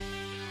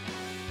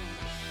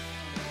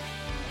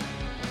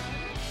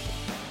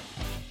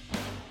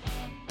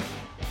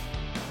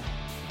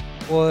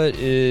What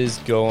is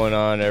going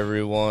on,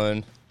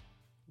 everyone?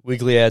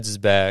 Weekly Ads is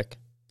back.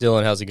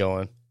 Dylan, how's it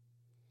going?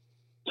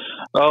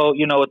 Oh,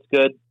 it's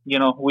good.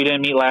 We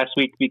didn't meet last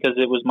week because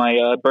it was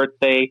my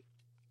birthday.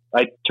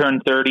 I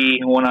turned 30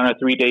 and went on a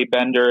 3-day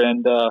bender,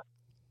 and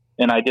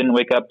I didn't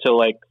wake up till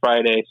like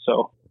Friday,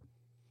 so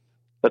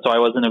that's why I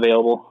wasn't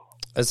available.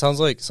 It sounds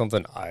like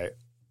something I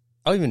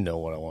don't even know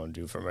what I want to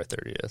do for my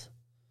 30th.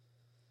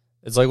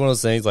 It's like one of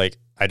those things, like,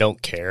 I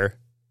don't care.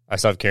 I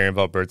stopped caring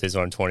about birthdays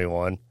when I'm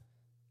 21.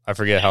 I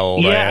forget how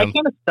old I am. Yeah, I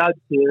kind of stopped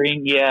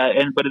caring,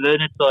 but then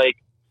it's like,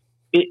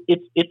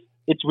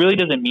 it really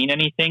doesn't mean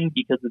anything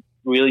because it's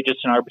really just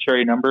an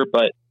arbitrary number,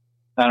 but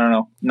I don't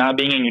know, not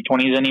being in your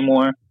 20s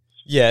anymore.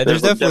 Yeah,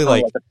 there's definitely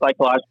like a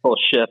psychological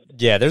shift.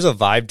 Yeah, there's a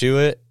vibe to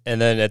it, and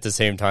then at the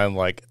same time,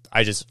 like,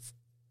 I just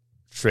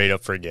straight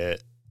up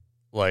forget.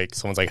 Like,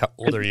 someone's like, how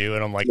old are you?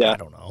 And I'm like, I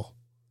don't know.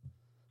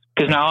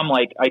 Because now I'm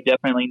like, I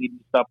definitely need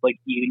to stop like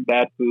eating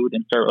bad food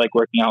and start like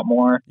working out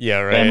more.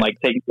 Yeah, right. And like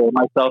taking care of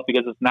myself,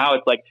 because it's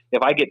like,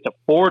 if I get to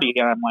 40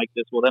 and I'm like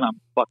this, well, then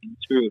I'm fucking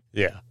screwed.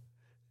 Yeah.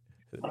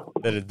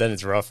 Then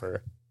it's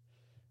rougher.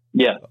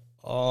 Yeah.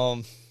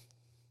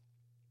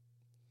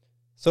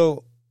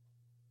 So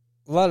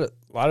a lot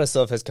of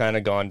stuff has kind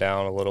of gone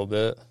down a little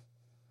bit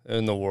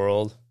in the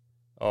world.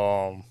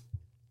 I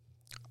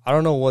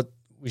don't know what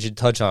we should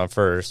touch on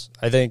first.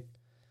 I think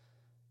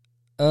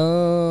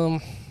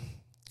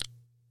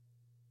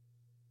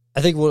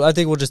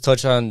we'll just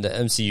touch on the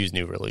MCU's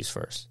new release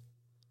first.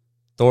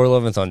 Thor: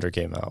 Love and Thunder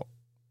came out.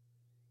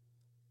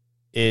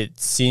 I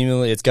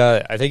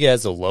think it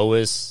has the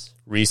lowest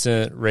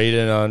recent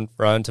rating on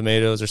Rotten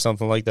Tomatoes or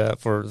something like that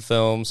for the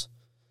films.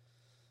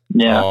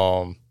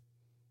 Yeah.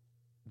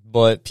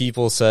 But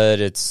people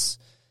said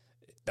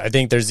I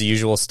think there's the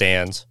usual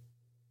stands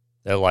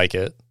that like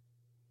it.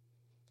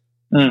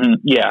 Mm-hmm.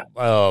 Yeah.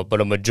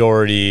 But a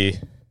majority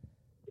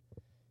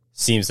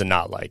seems to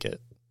not like it.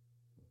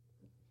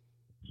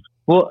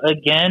 Well,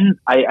 again,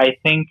 I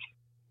think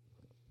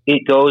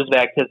it goes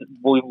back to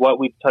what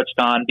we've touched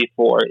on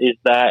before, is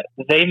that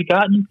they've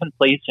gotten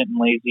complacent and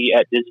lazy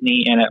at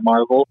Disney and at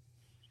Marvel.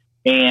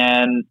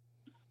 And,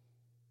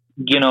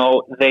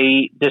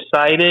 they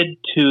decided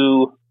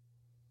to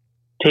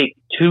take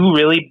two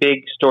really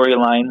big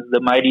storylines, the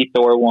Mighty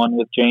Thor one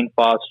with Jane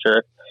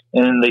Foster,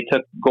 and then they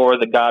took Gore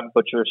the God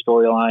Butcher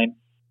storyline,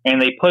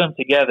 and they put them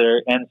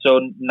together. And so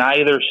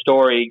neither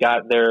story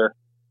got their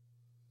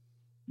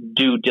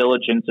due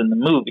diligence in the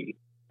movie.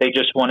 They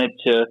just wanted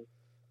to,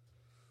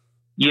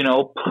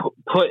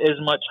 put as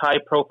much high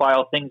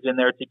profile things in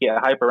there to get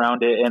hype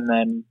around it, and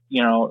then,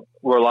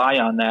 rely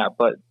on that.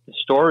 But the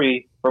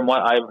story, from what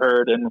I've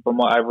heard and from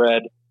what I've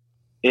read,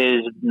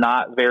 is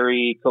not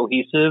very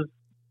cohesive.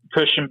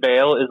 Christian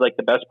Bale is like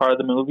the best part of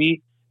the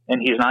movie,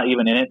 and he's not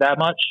even in it that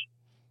much.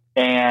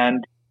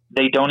 And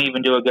they don't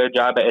even do a good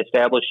job at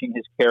establishing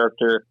his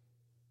character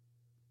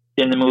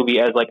in the movie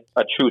as like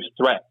a true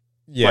threat.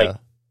 Yeah. Like,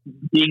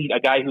 being a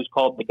guy who's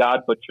called the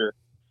God Butcher,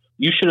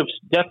 you should have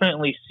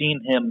definitely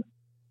seen him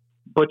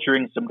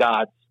butchering some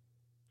gods.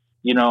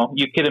 You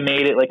could have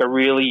made it like a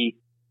really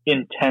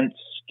intense,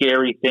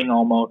 scary thing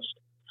almost,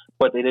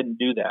 but they didn't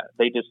do that.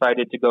 They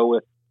decided to go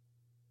with,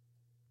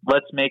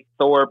 let's make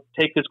Thor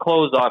take his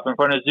clothes off in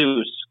front of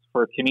Zeus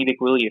for comedic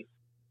relief.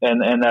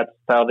 And that's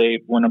how they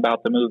went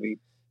about the movie.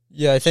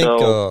 Yeah, I think,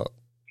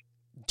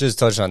 just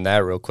touch on that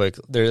real quick.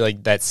 There's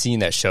like that scene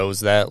that shows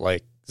that,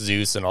 like,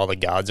 Zeus and all the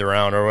gods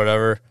around or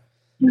whatever.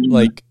 Mm-hmm.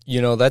 Like,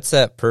 that's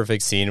that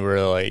perfect scene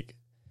where, like,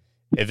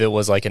 if it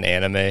was like an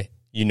anime,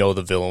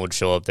 the villain would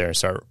show up there and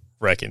start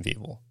wrecking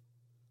people.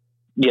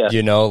 Yeah.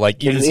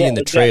 Like, you can see in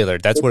the trailer,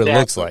 that's what it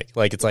looks like.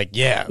 Like, it's like,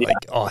 like,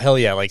 oh, hell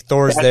yeah, like,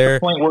 Thor's that's there.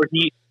 The point where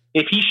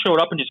if he showed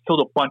up and just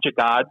killed a bunch of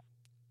gods,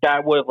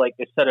 that would have, like,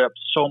 set it up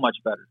so much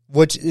better.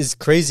 Which is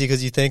crazy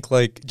because you think,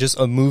 like, just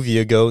a movie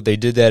ago, they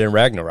did that in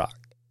Ragnarok,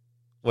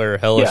 where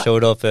Hela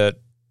showed up at,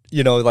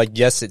 like,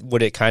 yes,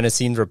 it kind of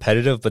seemed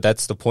repetitive, but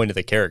that's the point of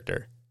the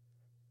character.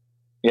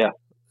 Yeah.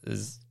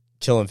 Is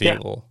killing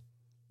people.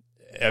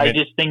 Yeah. I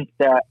just think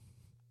that...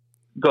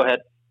 Go ahead.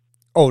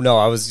 Oh, no,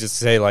 I was just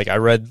saying, like, I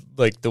read,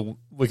 like, the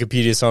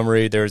Wikipedia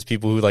summary. There was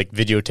people who, like,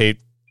 videotaped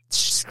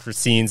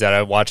scenes that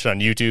I watched on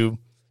YouTube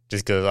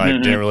just because I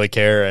didn't really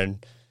care,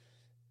 and,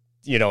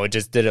 it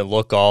just didn't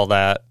look all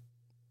that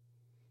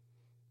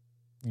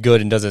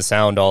good and doesn't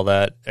sound all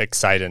that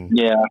exciting.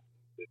 Yeah.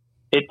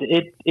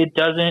 It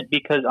doesn't,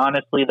 because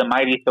honestly, the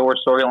Mighty Thor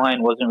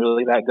storyline wasn't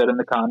really that good in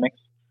the comics,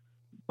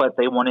 but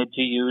they wanted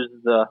to use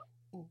the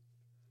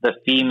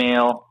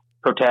female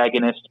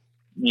protagonist,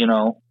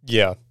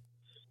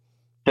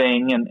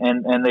 thing,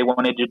 and they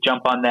wanted to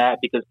jump on that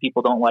because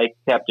people don't like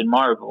Captain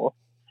Marvel.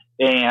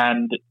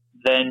 And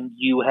then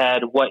you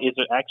had what is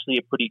actually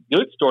a pretty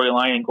good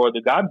storyline in Gore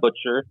the God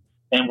Butcher,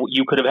 and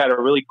you could have had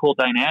a really cool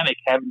dynamic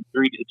having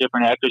 3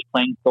 different actors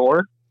playing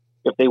Thor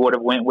if they would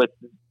have went with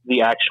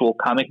the actual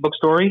comic book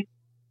story.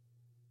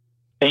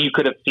 And you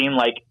could have seen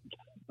like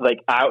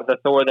out the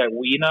Thor that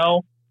we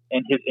know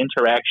and his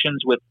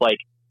interactions with like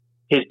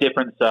his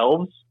different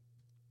selves.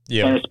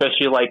 Yeah. And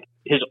especially like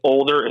his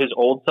old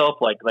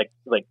self, like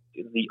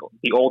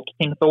the old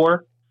King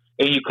Thor,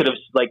 and you could have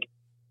like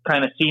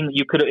kind of seen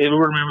it would have been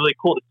really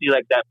cool to see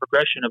like that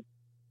progression of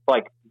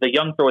like the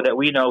young Thor that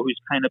we know, who's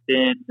kind of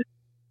been,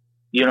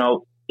 you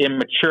know,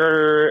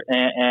 immature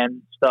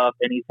and stuff,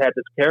 and he's had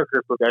this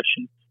character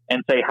progression,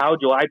 and say, how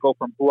do I go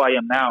from who I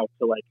am now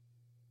to like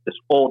this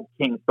old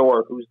King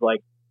Thor who's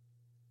like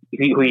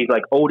he's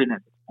like Odin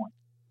at this point,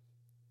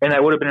 and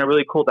that would have been a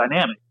really cool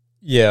dynamic.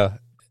 Yeah,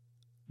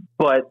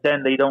 but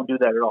then they don't do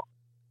that at all.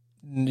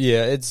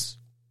 Yeah, it's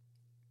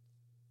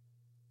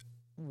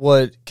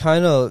what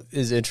kind of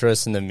is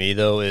interesting to me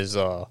though is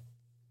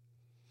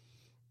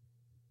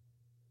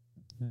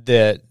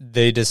that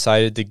they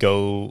decided to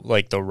go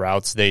like the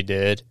routes they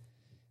did,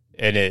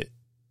 and it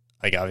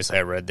like obviously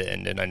I read the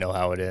end and I know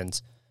how it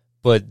ends,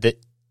 but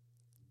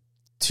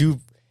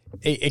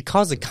it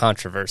caused a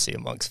controversy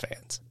amongst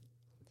fans.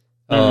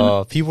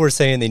 People were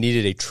saying they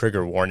needed a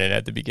trigger warning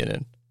at the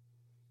beginning.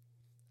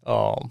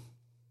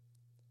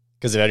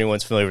 Because if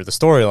anyone's familiar with the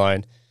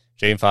storyline,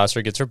 Jane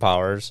Foster gets her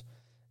powers,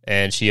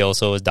 and she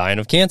also is dying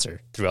of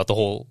cancer throughout the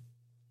whole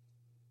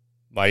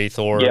Mighty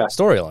Thor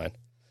storyline.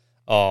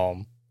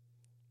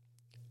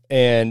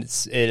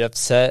 And it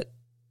upset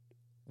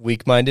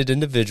weak-minded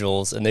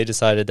individuals, and they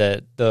decided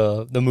that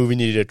the movie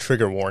needed a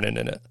trigger warning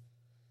in it.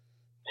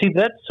 See,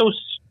 that's so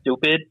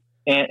stupid,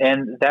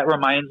 and that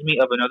reminds me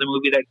of another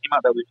movie that came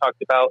out that we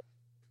talked about,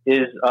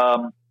 is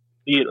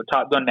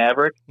Top Gun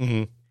Maverick.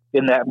 Mm-hmm.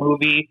 In that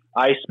movie,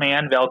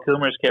 Iceman, Val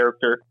Kilmer's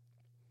character,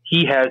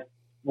 he has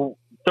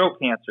throat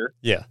cancer.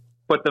 Yeah.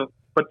 But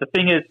the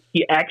thing is,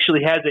 he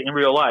actually has it in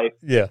real life.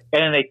 Yeah.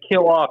 And they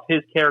kill off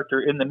his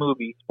character in the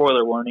movie.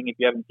 Spoiler warning if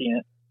you haven't seen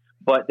it.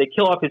 But they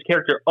kill off his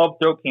character of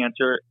throat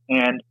cancer,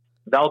 and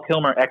Val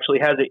Kilmer actually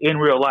has it in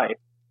real life.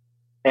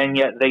 And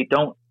yet they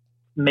don't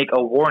make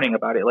a warning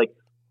about it. Like,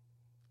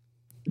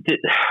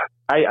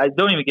 I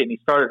don't even get me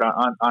started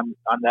on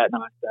that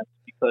nonsense,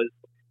 because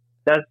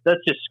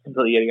that's just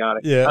completely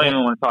idiotic. Yeah. I don't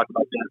even want to talk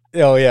about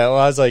that. Oh yeah, well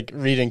I was like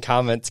reading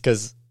comments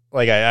because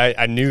like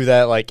I knew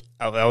that like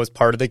I was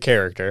part of the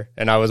character,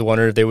 and I was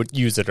wondering if they would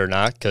use it or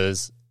not,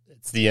 because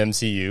it's the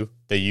MCU.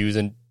 They use,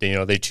 and you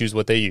know, they choose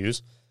what they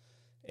use.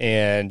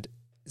 And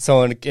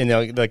someone in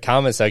the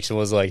comment section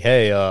was like,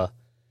 "Hey,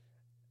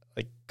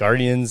 like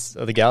Guardians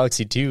of the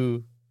Galaxy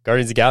 2,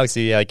 Guardians of the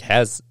Galaxy like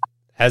has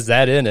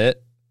that in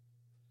it."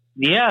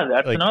 Yeah,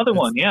 that's like, another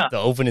one. Yeah, the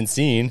opening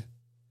scene.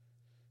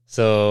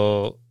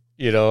 So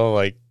you know,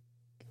 like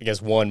I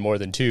guess one more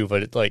than two,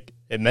 but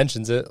it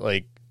mentions it,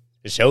 like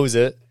it shows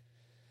it.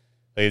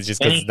 Like it's just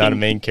because it's not a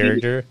main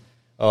character.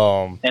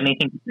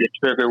 Anything to be a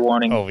trigger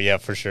warning. Oh yeah,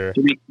 for sure.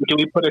 Do we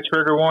put a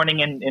trigger warning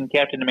in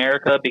Captain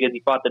America because he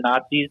fought the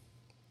Nazis?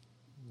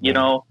 You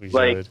know,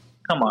 like should.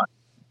 Come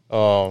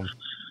on.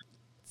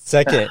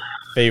 Second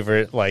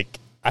favorite, like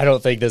I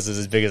don't think this is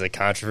as big as a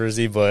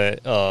controversy,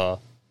 but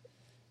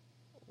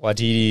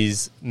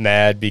Waititi's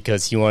mad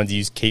because he wanted to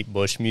use Kate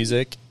Bush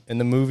music in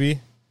the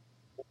movie.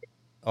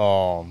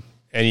 And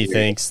he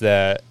thinks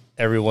that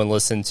everyone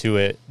listened to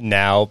it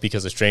now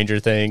because of Stranger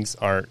Things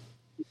aren't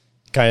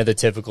kind of the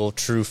typical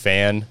true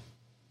fan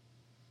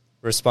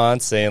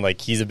response, saying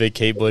like he's a big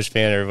Kate Bush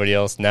fan, everybody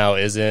else now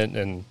isn't,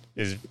 and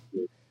is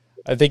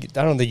I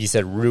don't think he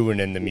said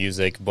ruining the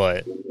music,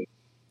 but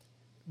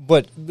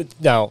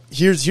now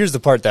here's the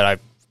part that I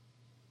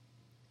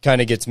kind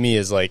of gets me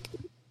is like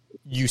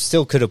you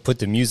still could have put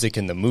the music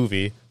in the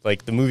movie.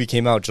 Like the movie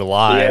came out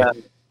July,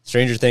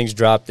 Stranger Things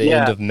dropped the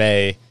end of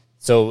May.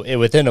 So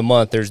within a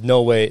month, there's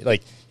no way,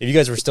 like, if you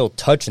guys were still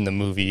touching the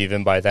movie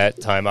even by that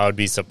time, I would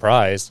be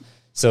surprised.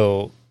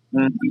 So,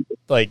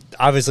 like,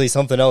 obviously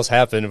something else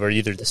happened where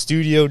either the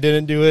studio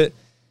didn't do it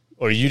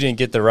or you didn't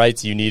get the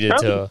rights you needed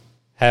to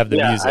have the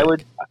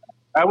music.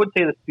 I would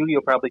say the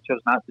studio probably chose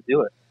not to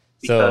do it.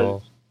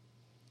 Because,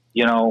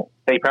 you know,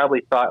 they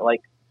probably thought, like,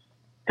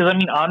 because, I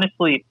mean,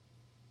 honestly,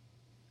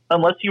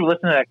 unless you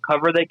listen to that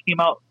cover that came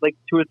out, like,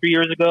 2 or 3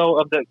 years ago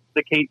of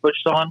the Kate Bush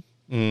song,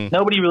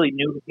 nobody really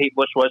knew who Kate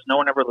Bush was. No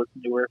one ever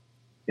listened to her,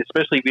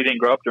 especially if you didn't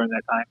grow up during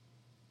that time.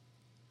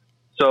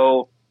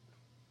 So,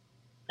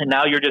 and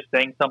now you're just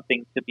saying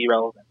something to be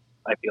relevant,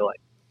 I feel like.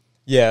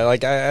 Yeah,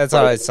 like that's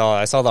how I saw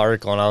it. I saw the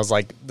article and I was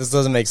like, this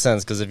doesn't make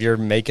sense, because if you're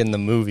making the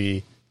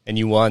movie and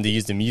you wanted to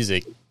use the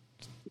music,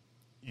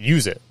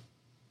 use it.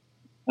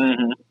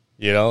 Mm-hmm.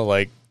 You know,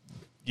 like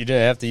you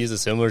didn't have to use a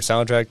similar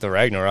soundtrack to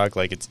Ragnarok.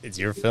 Like it's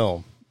your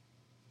film.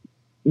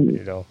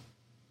 You know.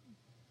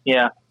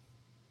 Yeah.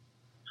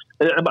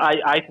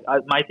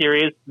 My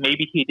theory is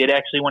maybe he did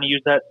actually want to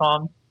use that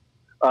song,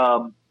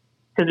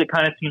 because it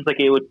kind of seems like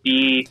it would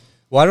be.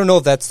 Well, I don't know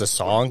if that's the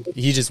song.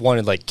 He just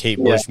wanted like Kate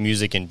Bush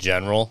music in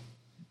general,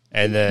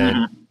 and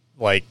then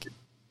like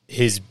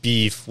his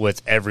beef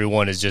with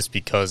everyone is just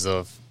because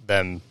of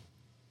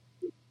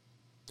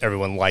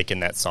everyone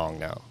liking that song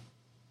now.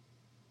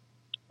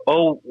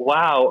 Oh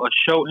wow! A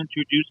show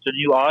introduced a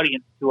new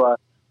audience to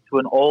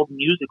an old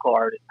musical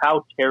artist.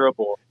 How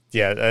terrible!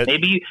 Yeah,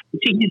 maybe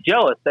he's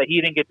jealous that he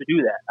didn't get to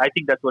do that. I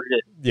think that's what it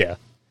is. Yeah,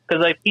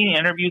 because I've seen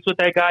interviews with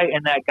that guy,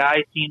 and that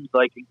guy seems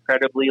like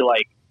incredibly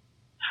like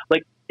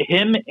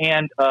him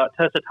and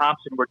Tessa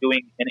Thompson were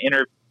doing an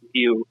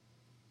interview,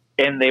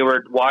 and they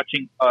were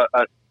watching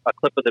a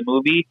clip of the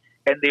movie,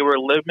 and they were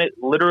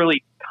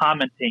literally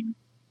commenting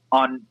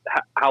on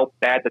how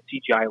bad the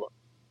CGI looks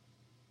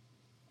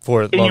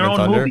for in Love your and own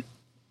Thunder. movie.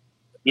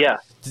 Yeah.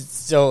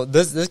 So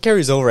this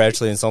carries over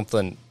actually in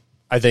something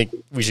I think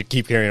we should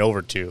keep carrying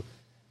over to,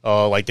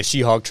 like the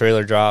She-Hulk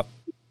trailer drop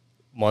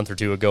a month or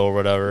two ago or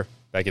whatever,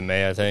 back in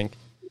May, I think.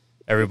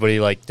 Everybody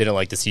like didn't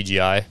like the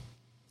CGI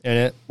in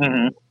it,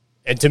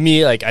 and to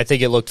me, like I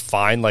think it looked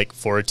fine, like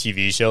for a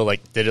TV show.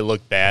 Like, did it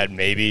look bad?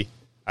 Maybe,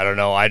 I don't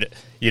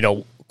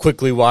know.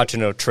 Quickly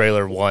watching a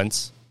trailer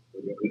once,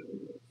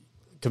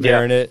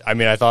 comparing it. I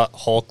mean, I thought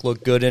Hulk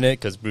looked good in it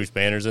because Bruce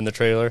Banner's in the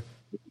trailer.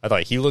 I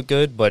thought he looked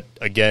good, but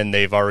again,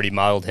 they've already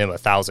modeled him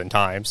 1,000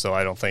 times, so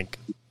I don't think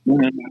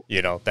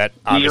that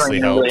obviously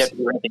you don't helps. really have to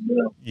do anything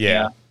new.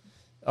 Yeah.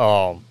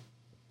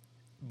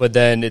 But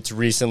then it's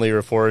recently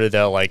reported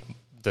that like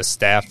the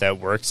staff that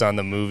works on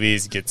the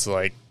movies gets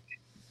like,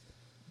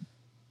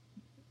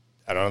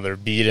 I don't know, they're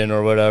beaten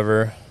or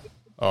whatever.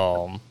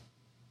 Low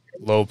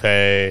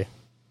pay,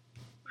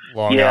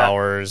 long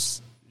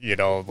hours. It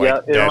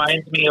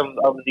reminds me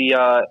of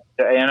the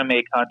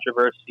anime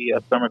controversy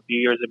from a few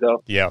years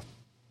ago. Yeah.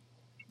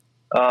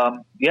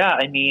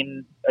 I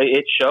mean,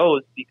 it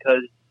shows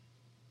because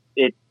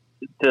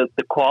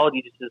the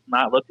quality just does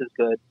not look as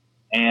good,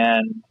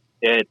 and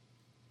it,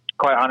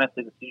 quite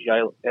honestly, the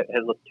CGI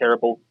has looked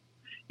terrible.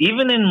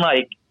 Even in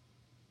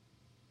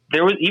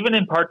even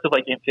in parts of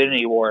like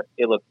Infinity War,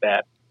 it looked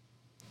bad.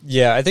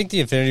 Yeah, I think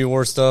the Infinity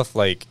War stuff,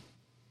 like,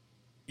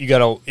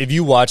 if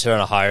you watch it on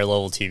a higher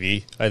level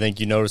TV, I think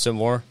you notice it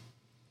more.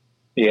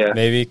 Yeah,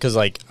 maybe because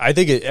like I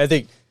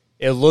think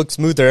it looks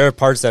smooth. There are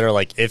parts that are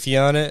like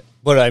iffy on it,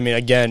 but I mean,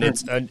 again,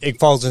 it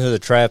falls into the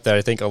trap that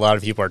I think a lot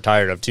of people are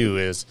tired of too.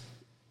 Is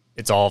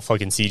it's all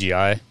fucking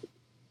CGI.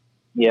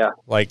 Yeah,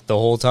 like the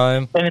whole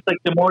time. And it's like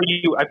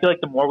I feel like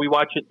the more we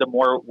watch it, the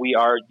more we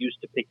are used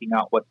to picking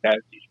out what's bad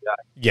CGI.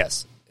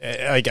 Yes,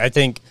 like I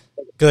think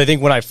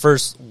when I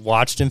first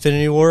watched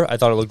Infinity War, I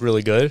thought it looked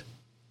really good.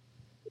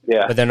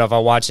 Yeah, but then if I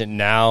watch it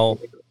now,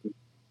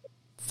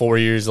 4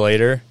 years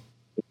later,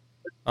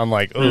 I'm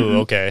like, ooh,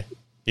 okay.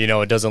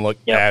 It doesn't look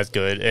as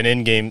good. And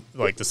in-game,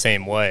 like, the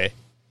same way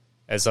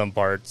as some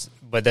parts.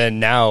 But then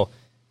now,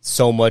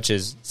 so much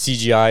is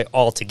CGI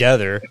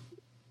altogether.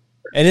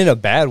 And in a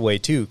bad way,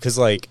 too. Because,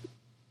 like,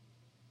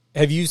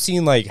 have you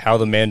seen, like, how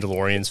the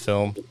Mandalorian's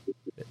filmed?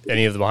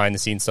 Any of the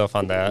behind-the-scenes stuff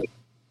on that?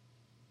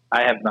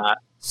 I have not.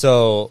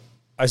 So,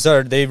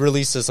 they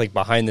released this, like,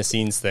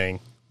 behind-the-scenes thing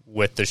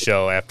with the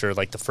show after,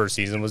 like, the first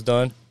season was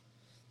done.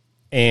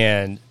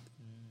 And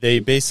they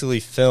basically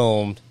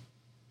filmed...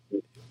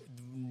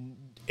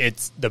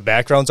 the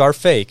backgrounds are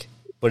fake,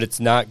 but it's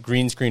not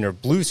green screen or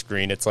blue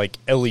screen. It's like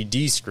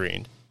LED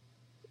screen.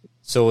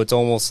 So it's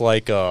almost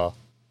like I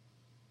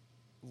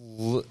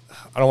don't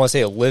want to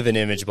say a live-in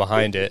image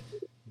behind it,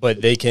 but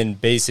they can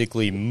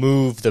basically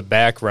move the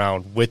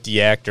background with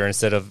the actor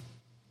instead of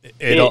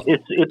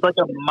it's like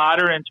a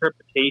modern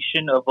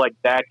interpretation of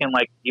like back in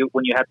like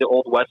when you had the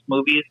Old West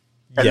movies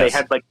and they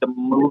had like the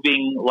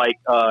moving like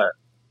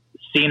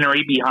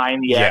scenery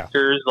behind the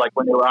actors, like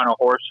when they were on a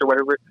horse or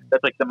whatever.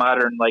 That's like the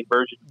modern like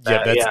version of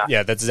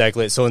that. That's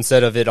exactly it. So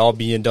instead of it all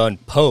being done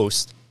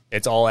post,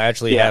 it's all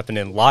actually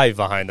happening live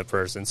behind the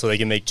person, so they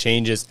can make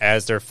changes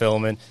as they're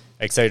filming,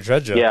 et cetera,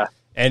 et cetera. Yeah,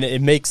 and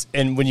it makes,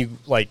 and when you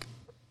like,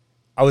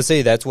 I would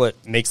say that's what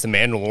makes the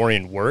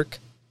Mandalorian work.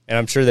 And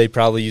I'm sure they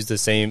probably use the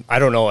same. I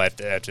don't know if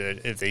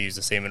they use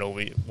the same in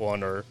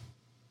Obi-Wan or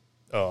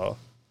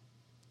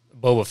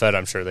Boba Fett.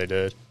 I'm sure they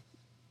did.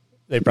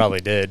 They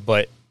probably did,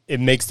 but it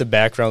makes the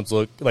backgrounds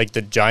look like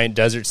the giant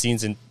desert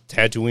scenes in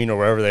Tatooine or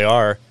wherever they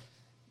are,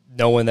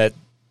 knowing that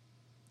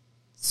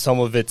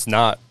some of it's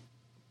not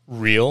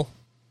real.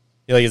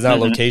 Like it's not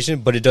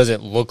location, but it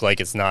doesn't look like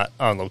it's not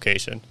on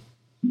location.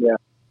 Yeah.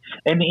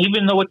 And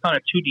even though it's on a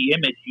 2D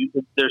image,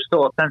 there's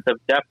still a sense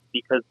of depth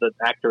because the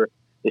actor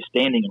is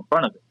standing in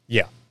front of it.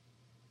 Yeah.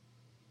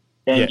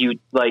 And you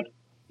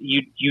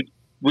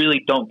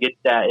really don't get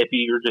that if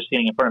you're just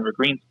standing in front of a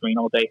green screen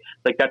all day.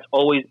 Like that's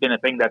always been a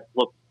thing that's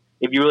looked,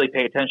 if you really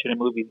pay attention to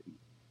movies,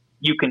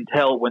 you can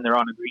tell when they're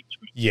on a green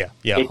screen. Yeah,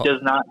 yeah. It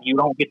does not, you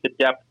don't get the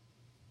depth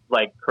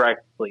like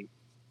correctly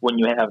when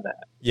you have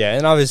that. Yeah,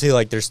 and obviously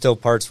like there's still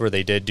parts where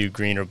they did do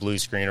green or blue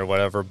screen or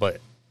whatever,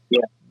 but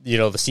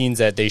the scenes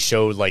that they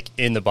showed like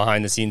in the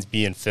behind the scenes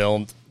being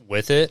filmed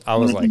with it, I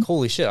was like,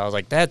 holy shit. I was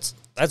like, that's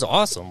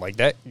awesome. Like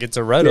that gets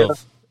rid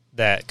of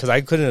that, because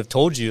I couldn't have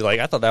told you. Like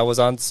I thought that was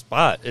on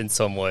spot in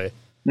some way.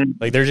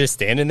 Like they're just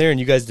standing there and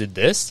you guys did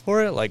this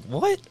for it? Like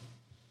what?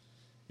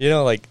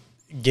 Like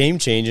game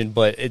changing,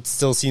 but it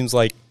still seems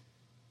like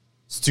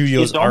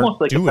studios aren't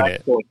doing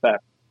it.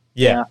 Effect.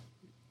 Yeah.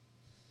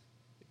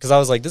 Because I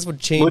was like, this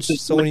would change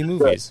so many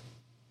movies.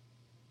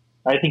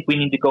 I think we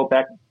need to go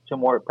back to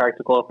more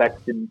practical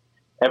effects in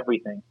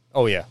everything.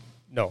 Oh yeah,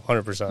 no,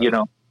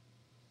 100%.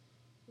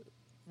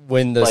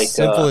 When the like,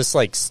 simplest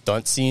like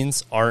stunt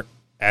scenes aren't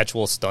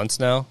actual stunts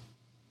now.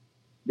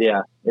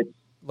 Yeah, it's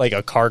like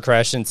a car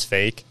crash and's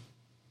fake.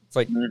 It's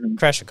like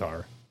crash a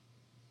car.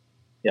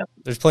 Yeah.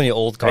 There's plenty of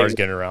old cars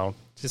getting around.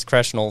 Just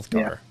crash an old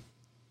car.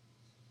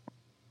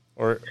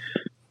 Yeah.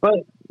 But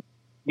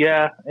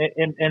yeah,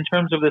 in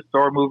terms of this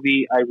Thor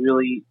movie, I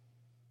really,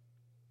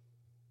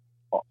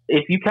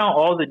 if you count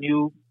all the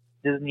new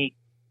Disney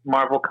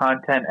Marvel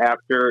content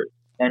after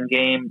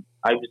Endgame,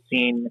 I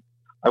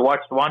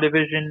watched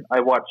WandaVision, I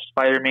watched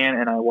Spider-Man,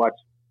 and I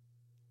watched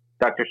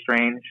Doctor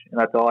Strange,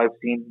 and that's all I've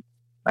seen.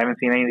 I haven't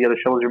seen any of the other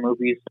shows or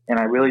movies, and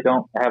I really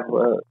don't have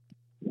a,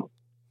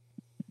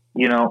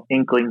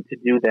 inkling to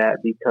do that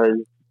because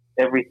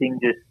everything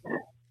just,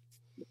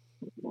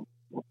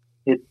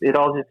 it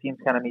all just seems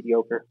kind of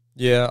mediocre.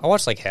 Yeah, I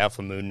watched like half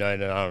of Moon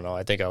Knight, and I don't know.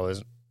 I think I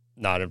was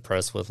not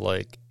impressed with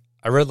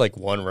I read like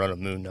one run of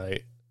Moon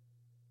Knight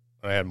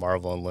when I had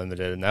Marvel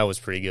Unlimited, and that was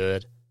pretty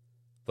good.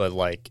 But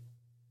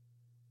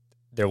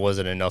there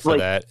wasn't enough of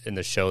that in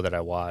the show that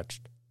I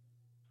watched.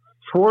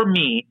 For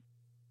me,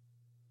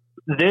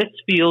 this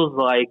feels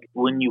like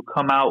when you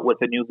come out with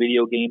a new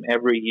video game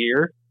every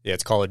year. Yeah,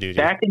 it's Call of Duty.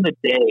 Back in the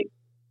day,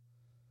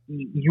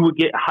 you would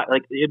get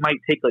it might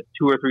take 2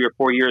 or 3 or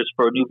 4 years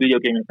for a new video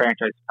game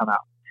franchise to come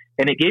out,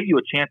 and it gave you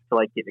a chance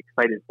to get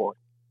excited for it.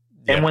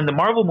 Yeah. And when the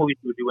Marvel movies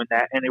were doing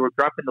that, and they were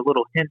dropping the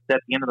little hints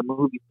at the end of the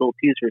movie, little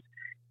teasers,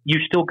 you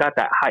still got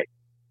that hype.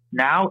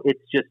 Now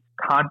it's just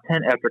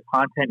content after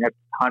content after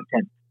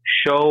content,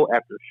 show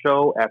after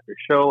show after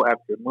show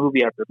after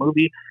movie after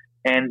movie,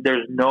 and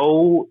there's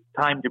no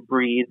time to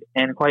breathe.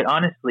 And quite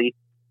honestly,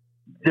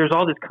 there's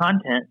all this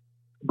content,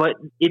 but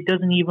it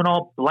doesn't even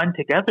all blend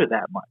together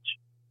that much.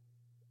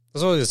 I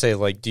was going to say,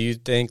 do you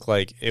think,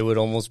 it would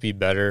almost be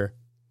better?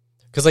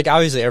 Because,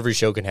 obviously every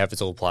show can have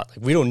its own plot.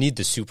 We don't need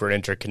the super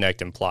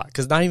interconnecting plot,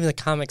 because not even the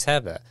comics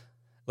have that.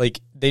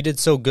 They did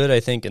so good, I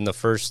think, in the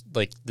first,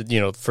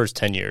 the first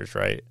 10 years,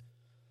 right?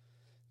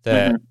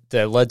 That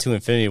led to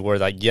Infinity War.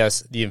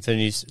 Yes, the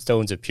Infinity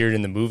Stones appeared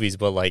in the movies,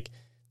 but,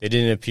 they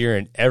didn't appear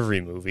in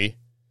every movie.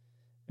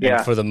 Yeah.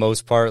 And for the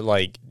most part,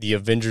 the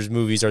Avengers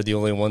movies are the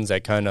only ones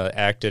that kind of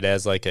acted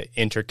as, an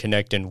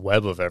interconnecting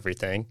web of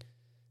everything.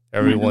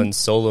 Everyone's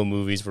solo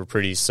movies were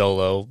pretty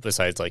solo,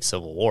 besides,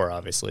 Civil War,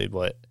 obviously,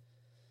 but,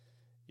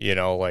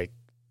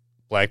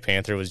 Black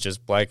Panther was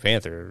just Black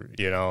Panther,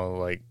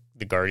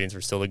 the Guardians were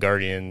still the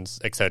Guardians,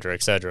 et cetera,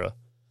 et cetera.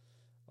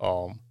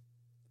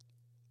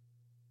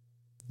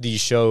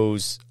 These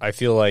shows, I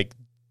feel like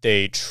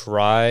they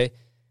try,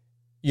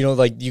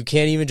 you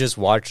can't even just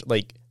watch,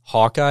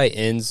 Hawkeye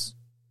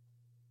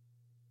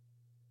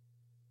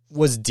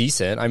was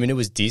decent. I mean, it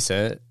was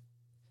decent.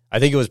 I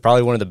think it was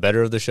probably one of the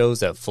better of the shows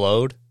that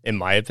flowed, in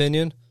my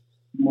opinion,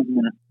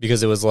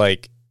 because it was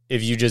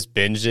if you just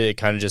binged it, it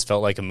kind of just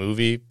felt like a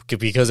movie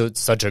because it's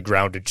such a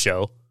grounded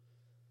show.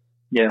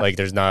 Yeah.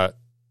 There's not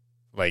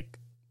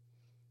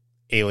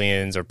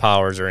aliens or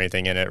powers or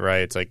anything in it,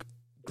 right? It's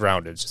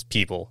grounded, it's just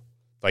people,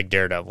 like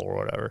Daredevil or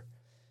whatever.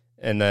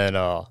 And then,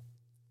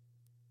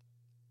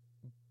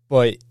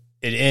 but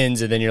it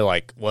ends and then you're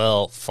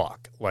well,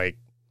 fuck.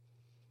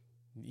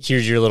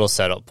 Here's your little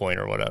setup point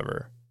or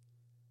whatever.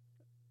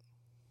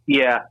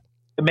 Yeah.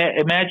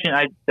 Imagine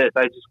I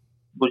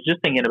was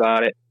just thinking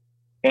about it,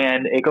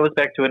 and it goes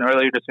back to an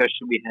earlier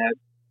discussion we had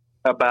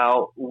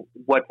about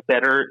what's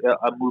better,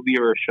 a movie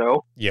or a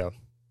show. Yeah.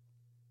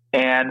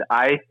 And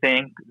I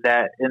think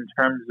that in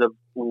terms of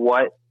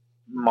what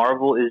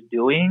Marvel is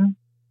doing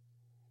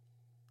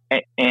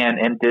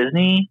and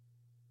Disney,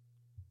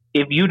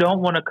 if you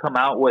don't want to come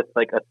out with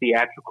a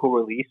theatrical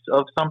release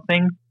of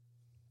something,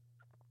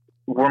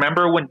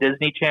 remember when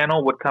Disney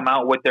Channel would come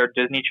out with their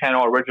Disney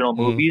Channel original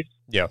movies?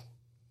 Yeah.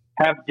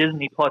 Have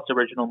Disney Plus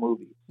original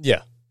movies.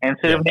 Yeah. And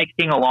instead of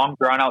making a long,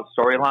 drawn-out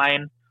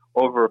storyline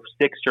over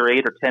 6 or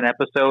 8 or 10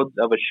 episodes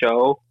of a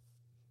show,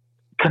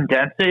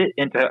 condense it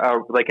into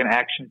an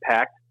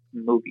action-packed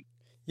movie.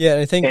 Yeah,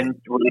 I think... And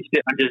release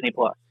it on Disney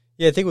Plus.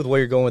 Yeah, I think with where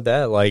you're going with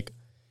that,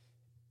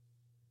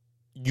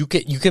 you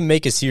can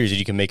make a series and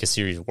you can make a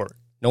series work.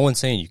 No one's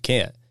saying you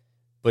can't.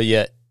 But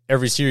yet,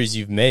 every series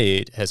you've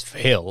made has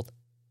failed.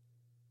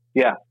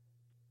 Yeah.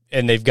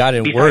 And they've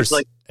gotten worse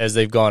as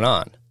they've gone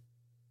on.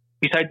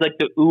 Besides,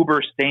 the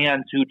Uber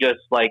stands who just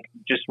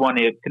want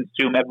to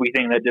consume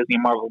everything that Disney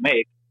and Marvel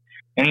make.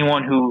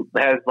 Anyone who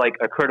has,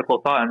 a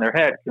critical thought in their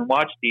head can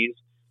watch these.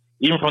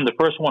 Even from the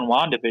first one,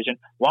 WandaVision.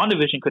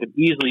 WandaVision could have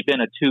easily been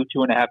a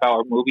 2.5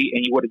 hour movie,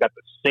 and you would have got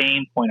the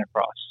same point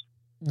across.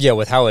 Yeah,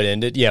 with how it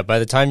ended. Yeah, by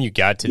the time you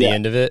got to the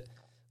end of it,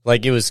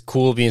 it was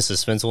cool being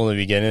suspenseful in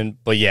the beginning.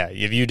 But, yeah,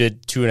 if you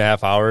did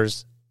 2.5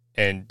 hours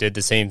and did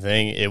the same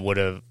thing, it would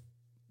have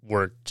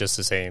worked just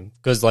the same.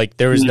 Because,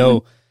 there was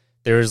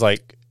there was,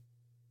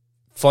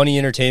 funny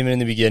entertainment in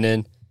the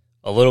beginning,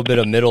 a little bit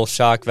of middle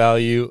shock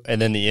value, and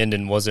then the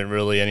ending wasn't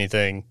really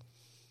anything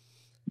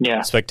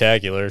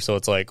spectacular. So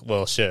it's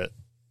well, shit.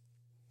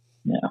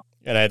 Yeah.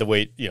 And I had to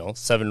wait,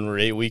 7 or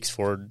 8 weeks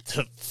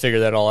to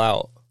figure that all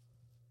out.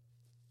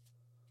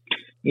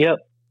 Yep.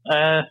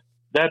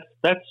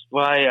 That's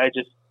why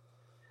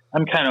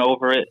I'm kind of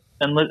over it.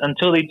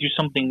 Until they do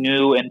something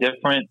new and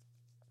different.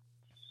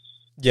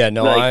 Yeah,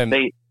 no, I'm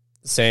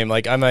same.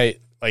 I might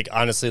like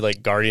honestly,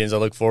 like Guardians, I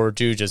look forward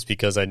to just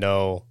because I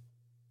know.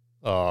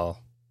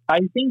 I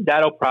think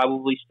that'll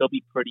probably still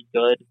be pretty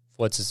good.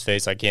 What's his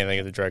face? I can't think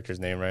of the director's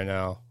name right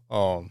now.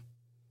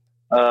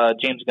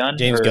 James Gunn.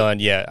 James Gunn.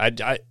 Yeah,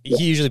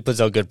 he usually puts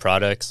out good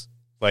products.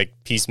 Like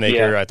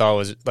Peacemaker, I thought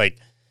was like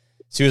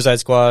Suicide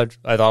Squad.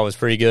 I thought was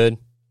pretty good.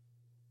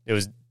 It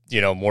was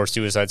more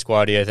Suicide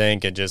Squad-y, I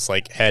think, and just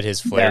like had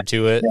his flair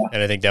to it,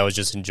 and I think that was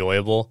just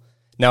enjoyable.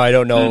 Now I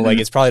don't know, like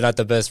it's probably not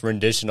the best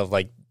rendition of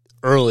like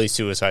early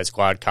Suicide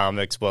Squad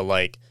comics, but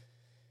like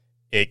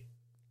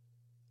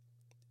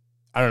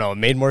I don't know, it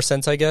made more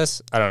sense, I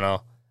guess. I don't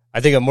know. I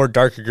think a more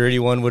darker, gritty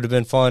one would have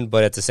been fun,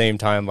 but at the same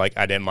time, like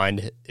I didn't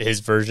mind his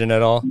version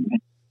at all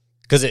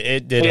because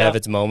it did have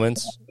its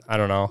moments. I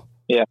don't know.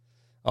 Yeah.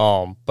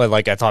 But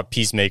like I thought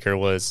Peacemaker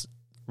was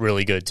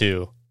really good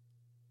too.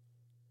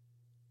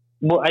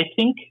 Well, I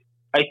think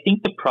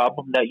the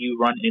problem that you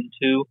run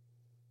into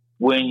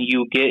when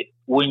you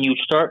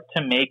start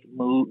to make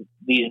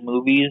these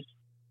movies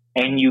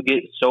and you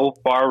get so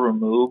far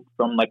removed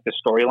from like the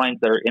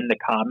storylines that are in the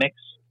comics,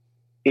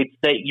 it's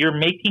that you're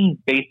making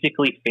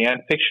basically fan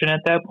fiction at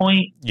that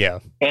point. Yeah.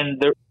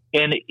 And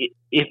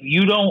if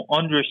you don't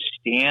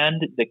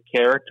understand the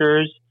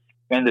characters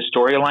and the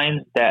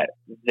storylines that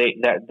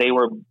they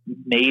were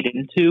made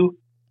into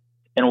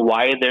and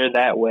why they're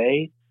that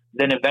way,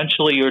 then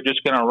eventually you're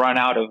just going to run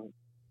out of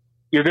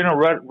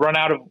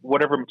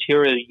whatever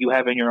material you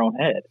have in your own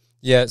head.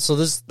 Yeah. So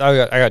I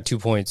got 2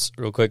 points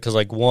real quick. Cause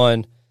like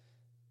one,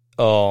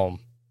 like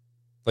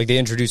they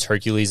introduced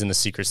Hercules in the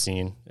secret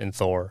scene in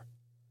Thor.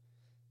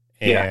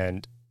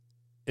 And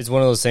it's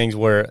one of those things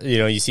where,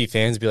 you see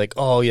fans be like,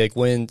 oh, like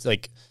when,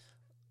 like,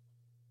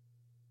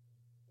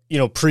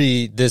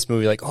 pre this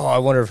movie, like, oh, I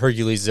wonder if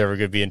Hercules is ever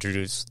going to be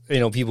introduced.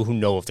 People who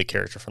know of the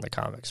character from the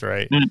comics,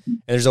 right? Mm-hmm.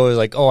 And there's always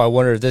like, oh, I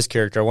wonder if this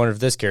character, I wonder if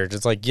this character.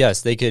 It's like,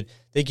 yes, they can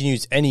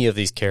use any of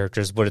these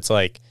characters, but it's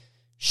like,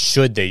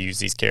 should they use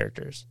these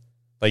characters?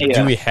 Like,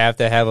 do we have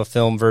to have a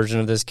film version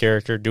of this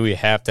character? Do we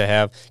have to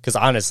have, because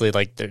honestly,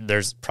 like,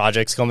 there's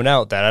projects coming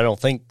out that I don't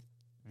think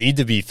need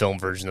to be film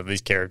version of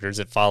these characters.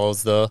 It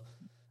follows the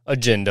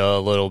agenda a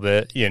little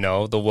bit, the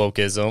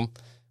wokeism,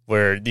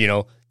 where,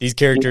 these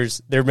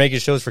characters, they're making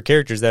shows for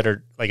characters that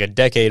are like a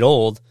decade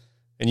old,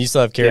 and you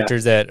still have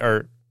characters that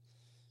are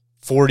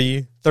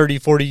 30,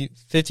 40,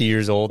 50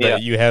 years old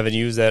that you haven't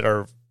used that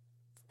are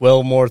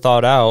well more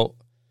thought out,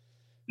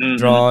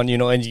 drawn,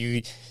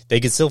 and they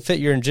can still fit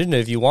your agenda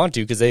if you want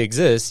to because they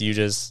exist.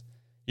 You're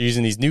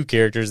using these new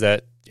characters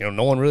that,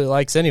 no one really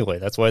likes anyway.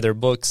 That's why their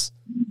books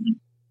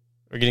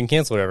or getting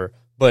canceled, whatever.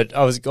 But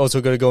I was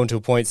also going to go into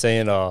a point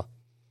saying,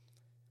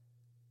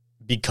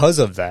 because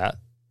of that,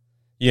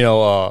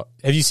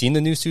 have you seen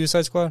the new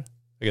Suicide Squad?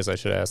 I guess I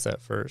should ask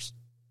that first.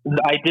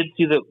 I did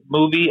see the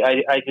movie.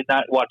 I did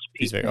not watch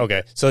Peacemaker.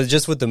 Okay, so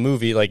just with the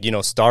movie, like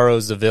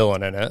Starro's the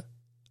villain in it,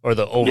 or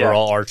the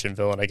overall arching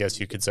villain, I guess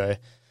you could say.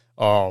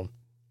 A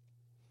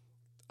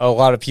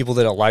lot of people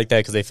didn't like that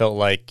because they felt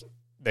like,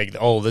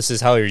 oh, this is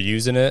how you're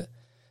using it.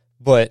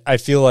 But I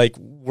feel like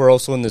we're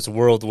also in this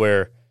world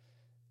where,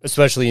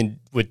 especially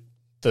with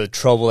the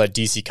trouble that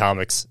DC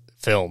Comics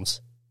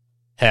films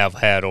have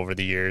had over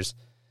the years.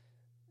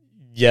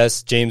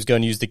 Yes, James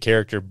Gunn used the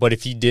character, but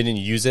if he didn't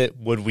use it,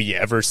 would we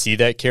ever see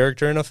that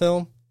character in a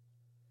film?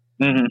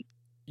 Mm-hmm.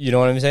 You know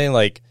what I'm saying?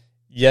 Like,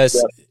 yes,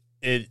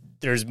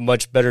 there's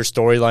much better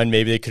storyline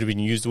maybe they could have been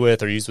used with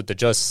the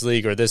Justice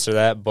League or this or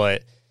that,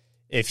 but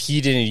if he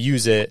didn't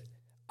use it,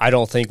 I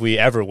don't think we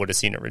ever would have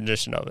seen a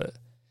rendition of it.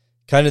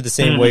 Kind of the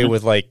same way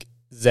with like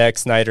Zack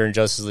Snyder and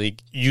Justice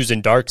League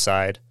using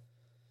Darkseid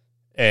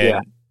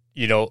and,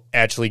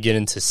 actually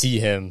getting to see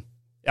him,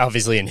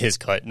 obviously in his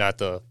cut, not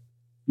the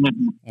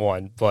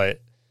one,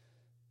 but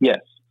yes.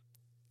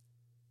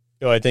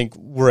 I think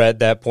we're at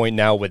that point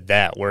now with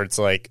that, where it's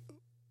like,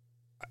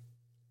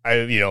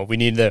 we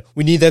need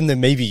them to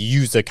maybe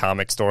use the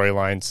comic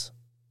storylines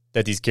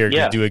that these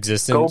characters do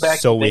exist in,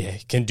 so we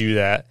can do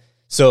that.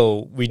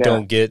 So we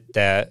don't get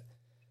that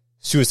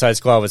Suicide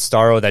Squad with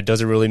Starro that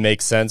doesn't really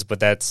make sense, but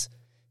that's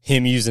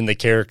him using the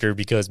character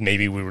because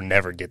maybe we would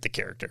never get the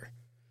character.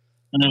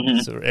 Mm-hmm.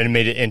 So, and it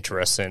made it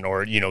interesting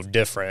or,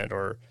 different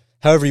or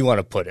however you want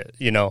to put it,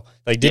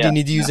 Like, did he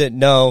need to use it?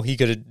 No, he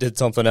could have did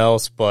something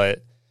else,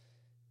 but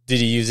did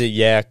he use it?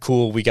 Yeah,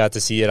 cool. We got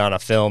to see it on a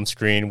film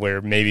screen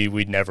where maybe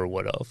we never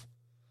would have.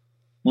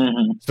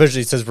 Mm-hmm.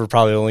 Especially since we're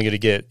probably only going to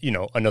get,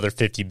 another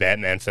 50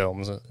 Batman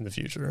films in the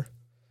future.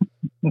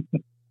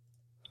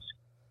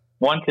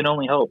 One can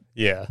only hope.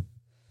 Yeah.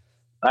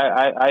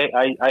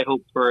 I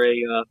hope for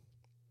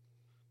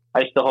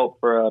I still hope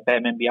for a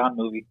Batman Beyond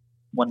movie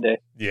one day.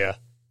 Yeah.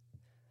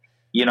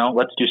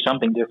 Let's do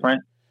something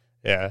different.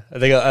 Yeah. I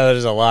think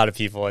there's a lot of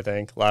people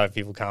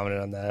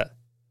commented on that,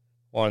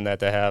 wanting that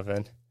to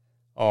happen.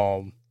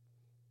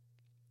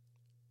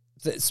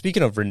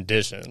 Speaking of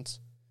renditions,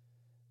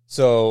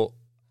 so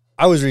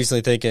I was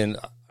recently thinking,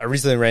 I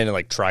recently ran into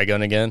like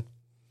Trigun again,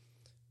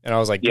 and I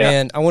was like,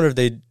 man, I wonder if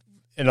they,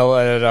 and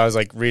I was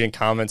like reading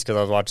comments because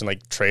I was watching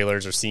like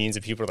trailers or scenes,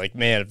 and people were like,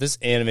 man, if this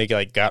anime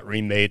got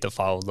remade to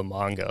follow the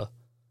manga,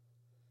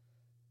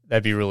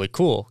 That'd be really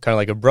cool, kind of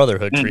like a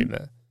Brotherhood Mm.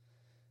 treatment.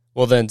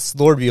 Well, then,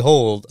 Lord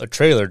behold, a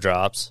trailer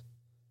drops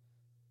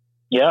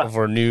Yeah.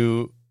 for a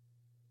new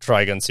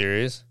Trigun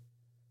series.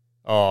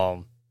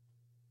 And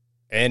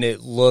it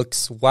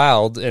looks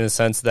wild in a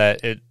sense that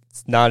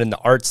it's not in the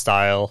art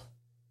style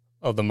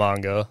of the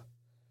manga,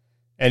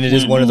 and it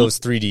is one of those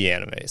 3D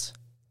animes.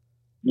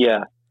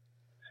 Yeah.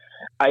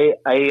 I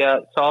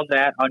saw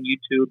that on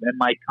YouTube, and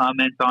my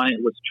comment on it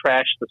was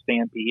trash the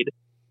Stampede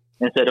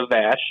instead of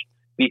Vash,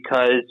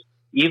 because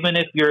even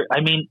if you're, I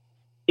mean,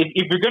 if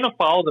you're going to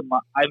follow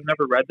I've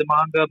never read the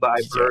manga, but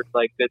I've heard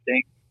like good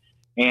things.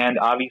 And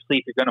obviously,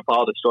 if you're going to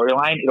follow the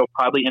storyline, it'll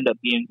probably end up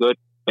being good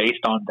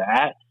based on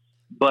that.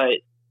 But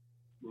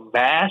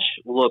Vash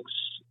looks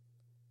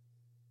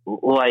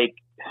like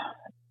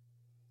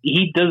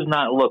he does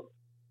not look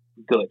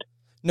good.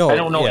 No, I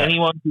don't know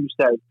anyone who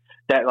says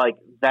that like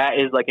that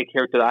is like a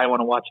character that I want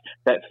to watch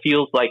that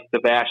feels like the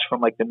Vash from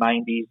like the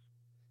 90s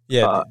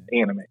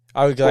anime.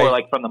 Or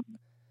like from the.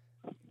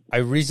 I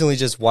recently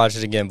just watched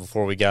it again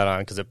before we got on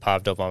because it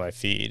popped up on my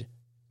feed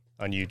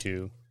on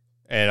YouTube,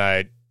 and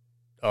I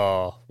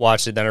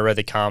watched it. Then I read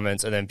the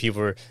comments, and then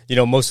people were,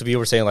 most of the people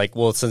were saying like,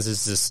 well, since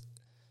it's this,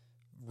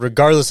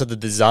 regardless of the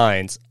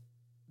designs,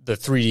 the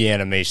 3D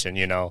animation,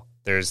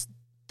 there's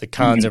the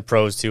cons and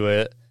pros to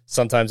it.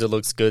 Sometimes it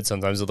looks good,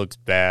 sometimes it looks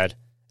bad,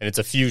 and it's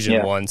a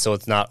fusion one, so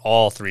it's not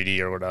all 3D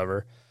or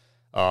whatever.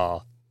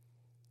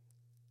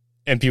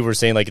 And people were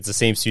saying like it's the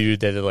same studio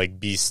that did like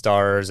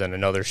Beastars and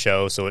another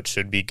show, so it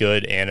should be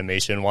good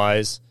animation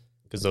wise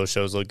because those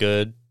shows look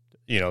good.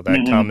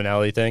 That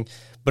commonality thing.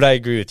 But I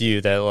agree with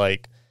you that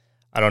like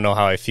I don't know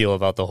how I feel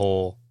about the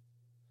whole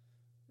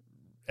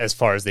as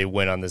far as they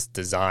went on this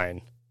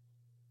design.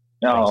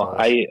 No,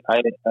 I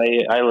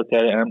looked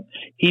at it and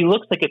he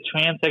looks like a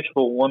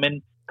transsexual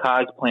woman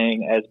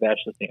cosplaying as Vash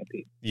the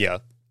Stampede. Yeah.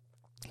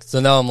 So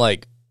now I'm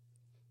like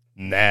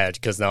mad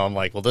because now I'm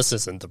like, well, this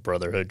isn't the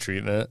Brotherhood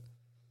treatment.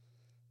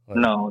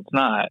 No, it's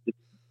not.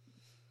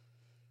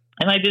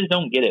 And I just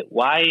don't get it.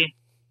 Why?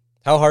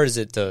 How hard is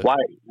it to? Why?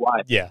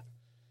 Yeah.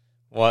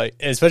 Why?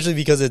 Especially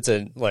because it's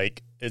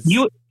if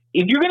you're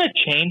gonna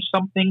change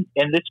something,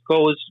 and this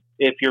goes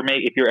if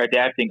you're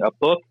adapting a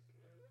book,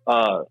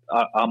 a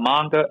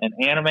manga, an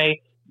anime,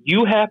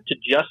 you have to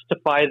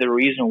justify the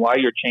reason why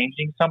you're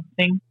changing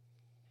something.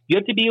 You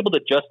have to be able to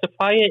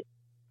justify it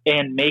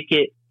and make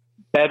it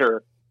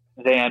better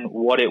than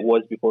what it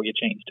was before you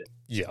changed it.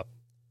 Yeah.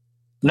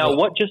 Now,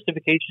 what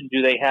justification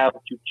do they have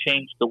to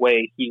change the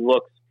way he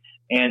looks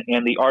and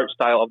the art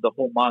style of the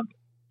whole manga?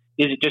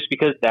 Is it just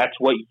because that's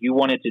what you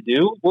wanted to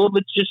do? Well, if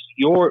it's just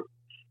your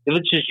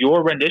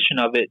rendition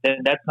of it,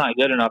 then that's not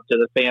good enough to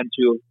the fans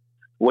who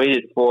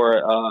waited for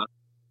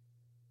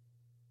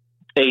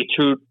a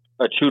true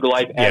to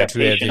life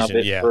adaptation of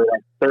it for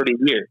like 30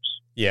 years.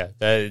 Yeah,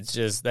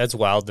 that's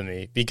wild to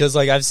me because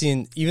like I've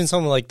seen even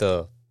some like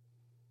the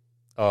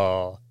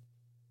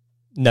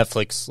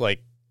Netflix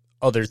like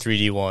other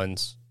 3D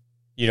ones,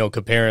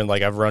 comparing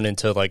like I've run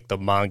into like the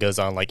mangas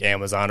on like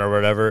Amazon or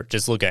whatever,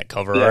 just looking at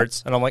cover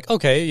arts, and I'm like,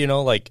 okay,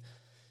 like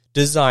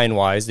design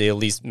wise, they at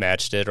least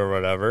matched it or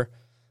whatever.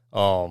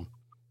 The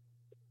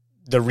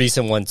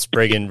recent one,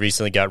 Spriggan,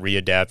 recently got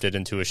readapted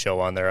into a show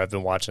on there. I've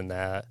been watching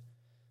that.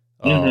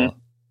 And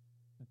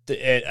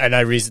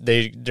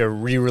they're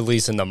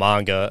re-releasing the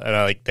manga,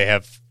 and they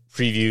have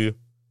previews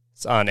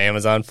on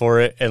Amazon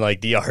for it, and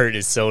like the art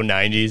is so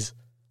 90s,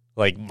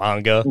 like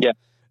manga. Yeah.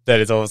 That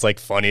it's almost like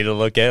funny to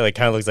look at. Like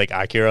kind of looks like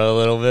Akira a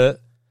little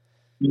bit.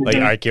 Like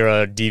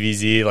Akira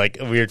DBZ, like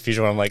a weird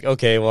feature where I'm like,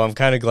 okay, well, I'm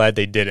kind of glad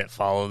they didn't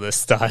follow this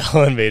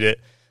style and made it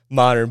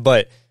modern.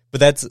 But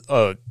that's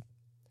a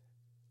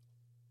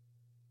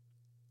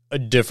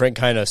different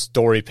kind of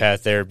story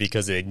path there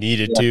because they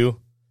needed to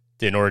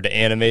in order to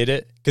animate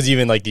it. Because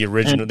even like the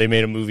original, they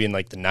made a movie in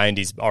like the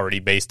 90s already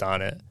based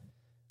on it.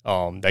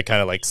 That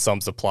kind of like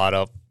sums the plot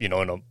up, in a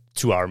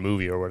 2-hour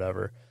movie or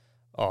whatever.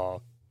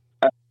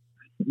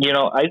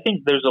 I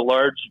think there's a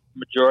large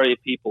majority of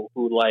people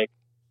who like,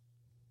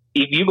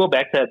 if you go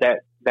back to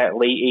that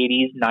late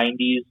 80s,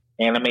 90s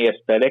anime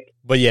aesthetic.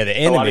 But yeah, the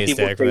anime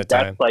aesthetic from the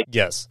time. Like,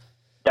 yes.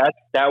 That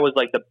was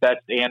like the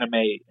best anime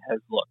has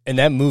looked. And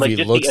that movie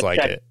looks like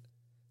it.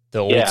 The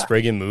old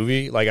Spriggan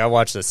movie. Like I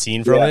watched a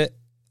scene from it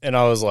and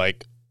I was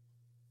like,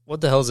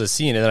 what the hell is this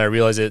scene? And then I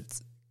realized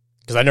it's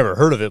because I never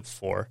heard of it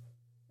before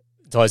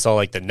until I saw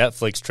like the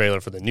Netflix trailer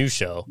for the new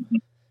show. Mm-hmm.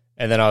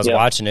 And then I was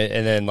watching it,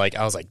 and then like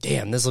I was like,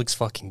 "Damn, this looks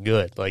fucking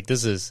good!" Like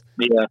this is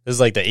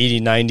like the 80s,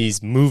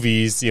 90s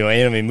movies,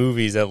 anime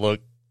movies that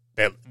look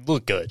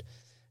good.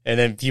 And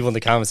then people in the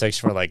comment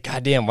section were like,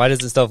 "God damn, why does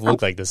this stuff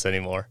look like this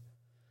anymore?"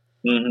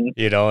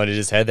 Mm-hmm. And it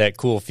just had that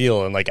cool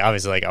feel, and like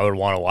obviously, like I would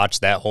want to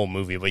watch that whole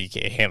movie, but you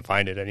can't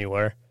find it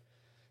anywhere.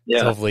 Yeah,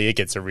 so hopefully it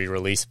gets a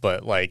re-release.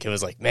 But like it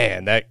was like,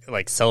 man, that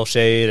like cell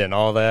shade and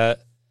all that,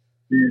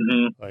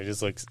 like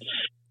just looks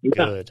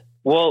good.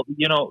 Well,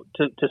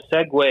 to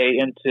segue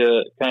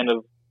into kind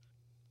of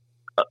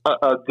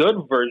a good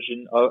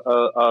version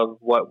of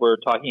what we're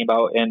talking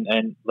about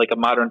and like a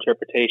modern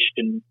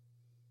interpretation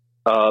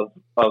of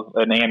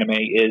an anime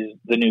is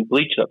the new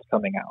Bleach that's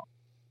coming out.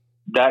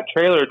 That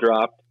trailer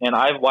dropped, and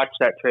I've watched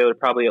that trailer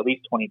probably at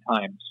least 20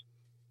 times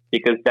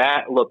because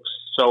that looks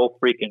so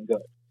freaking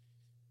good.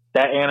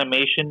 That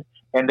animation,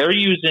 and they're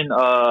using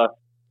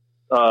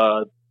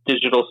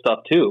digital stuff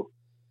too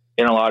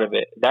in a lot of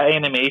it. That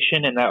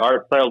animation and that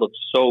art style looks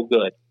so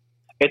good.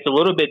 It's a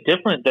little bit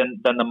different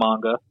than the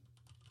manga,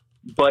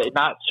 but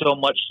not so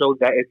much so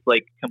that it's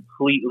like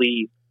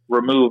completely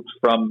removed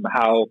from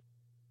how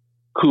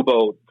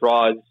Kubo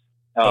draws.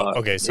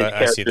 Okay, so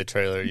I see the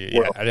trailer.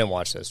 Yeah, I didn't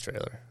watch this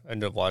trailer. I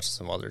ended up watching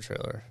some other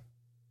trailer.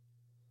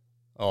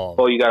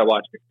 Oh, you gotta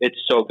watch it. It's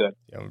so good.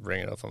 Yeah, I'm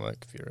bringing it up on my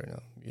computer right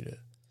now. Mute it.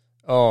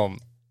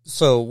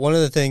 So one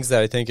of the things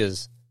that I think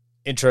is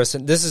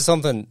interesting. This is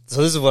something.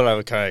 So this is what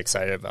I'm kind of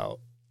excited about.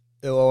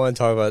 What I want to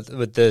talk about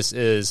with this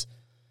is,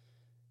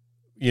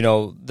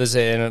 this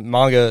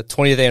manga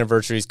 20th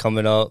anniversary is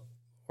coming up,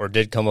 or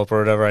did come up, or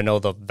whatever. I know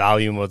the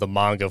volume of the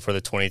manga for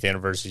the 20th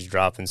anniversary is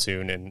dropping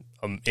soon in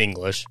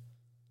English.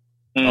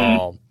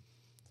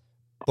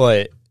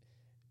 But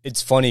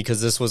it's funny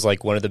because this was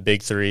like one of the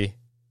big three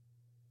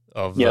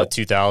of the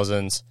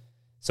 2000s.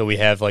 So we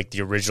have like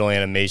the original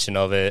animation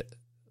of it,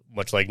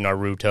 much like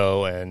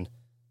Naruto and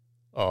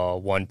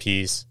One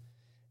Piece.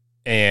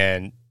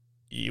 And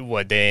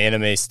the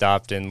anime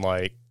stopped in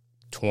like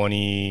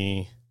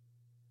 20...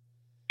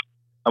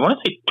 I want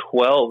to say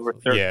 12 or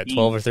 13. Yeah,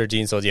 12 or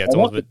 13. So yeah, it's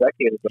almost a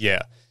decade ago.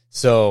 Yeah.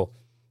 So,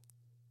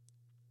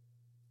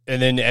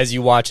 and then as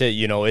you watch it,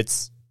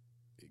 it's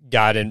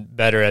gotten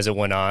better as it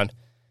went on.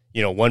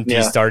 One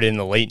Piece started in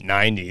the late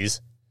 90s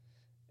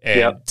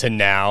and to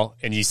now,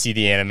 and you see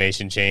the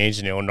animation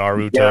change,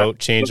 Naruto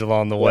changed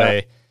along the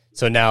way.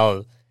 So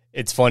now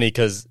it's funny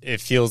because it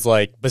feels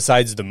like,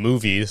 besides the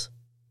movies,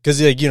 because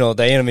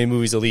the anime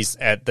movies, at least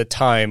at the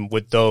time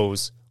with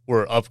those,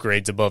 were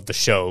upgrades above the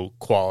show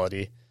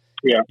quality.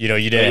 Yeah.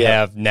 You didn't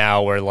have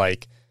now where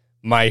like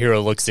My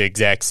Hero looks the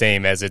exact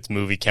same as its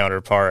movie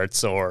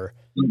counterparts, or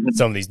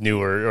some of these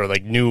newer, or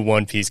like new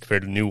One Piece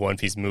compared to new One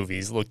Piece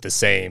movies look the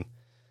same.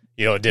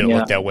 It didn't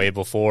look that way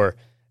before.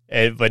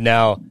 But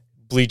now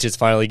Bleach is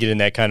finally getting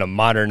that kind of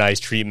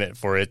modernized treatment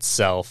for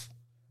itself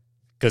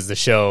because the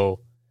show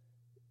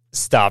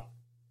stopped.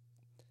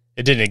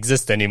 It didn't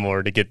exist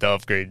anymore to get the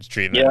upgrade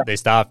treatment. Yeah. They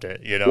stopped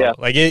it,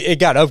 Like it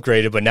got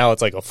upgraded, but now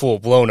it's like a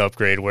full-blown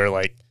upgrade where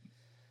like...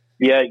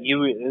 Yeah,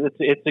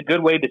 it's a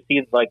good way to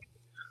see like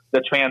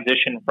the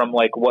transition from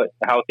like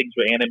how things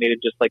were animated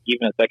just like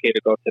even a decade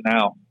ago to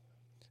now.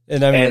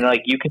 And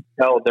like you can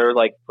tell they're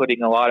like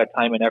putting a lot of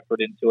time and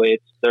effort into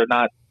it. They're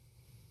not,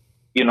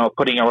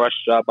 putting a rush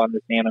job on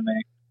this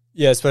anime.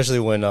 Yeah, especially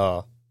when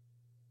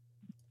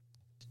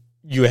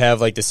you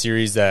have like the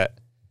series that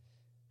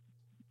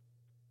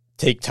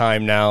take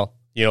time now,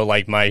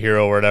 like My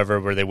Hero or whatever,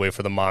 where they wait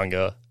for the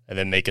manga and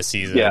then make a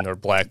season, or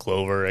Black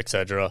Clover,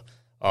 etc.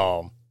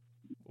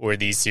 Where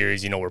these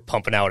series, were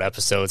pumping out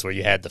episodes where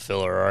you had the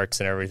filler arcs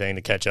and everything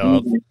to catch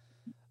up.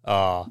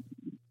 But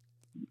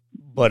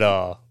what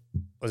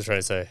was I trying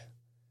to say?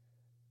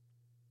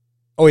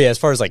 Oh yeah, as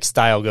far as like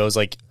style goes,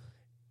 like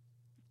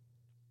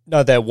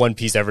not that One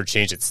Piece ever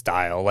changed its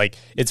style. Like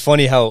it's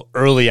funny how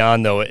early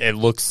on though it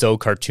looks so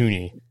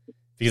cartoony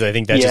because I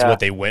think that's just what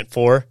they went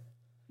for,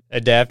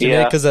 adapting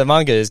it, because the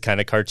manga is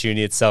kind of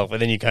cartoony itself, and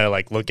then you kind of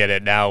like look at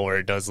it now where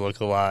it does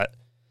look a lot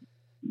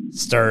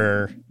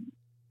sterner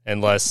and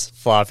less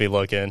floppy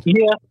looking.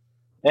 Yeah,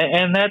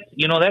 and that's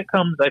that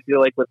comes, I feel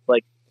like, with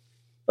like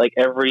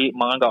every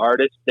manga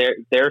artist,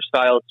 their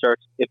style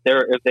starts if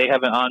they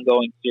have an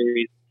ongoing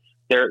series,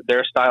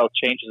 their style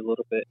changes a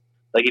little bit.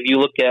 Like if you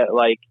look at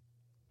like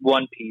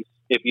One Piece,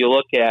 if you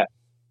look at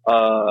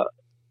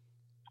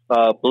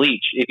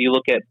Bleach, if you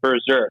look at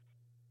Berserk,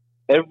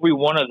 every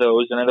one of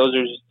those, and those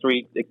are just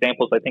three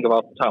examples I think of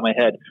off the top of my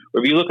head.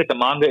 Or if you look at the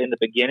manga in the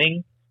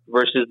beginning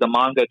versus the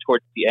manga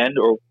towards the end,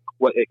 or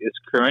what is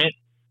current,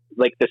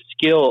 like the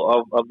skill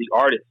of the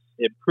artist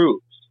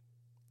improves.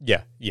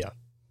 Yeah.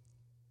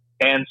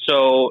 And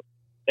so,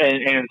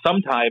 and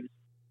sometimes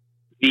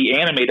the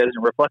anime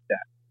doesn't reflect that.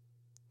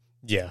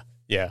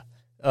 Yeah.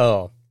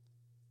 Oh,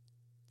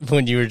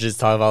 when you were just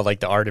talking about like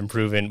the art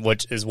improving,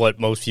 which is what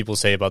most people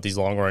say about these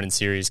long running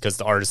series, because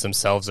the artists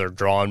themselves are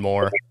drawing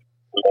more,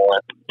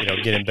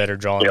 getting better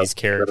drawing these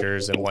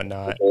characters and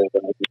whatnot.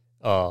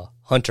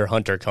 Hunter x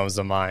Hunter comes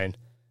to mind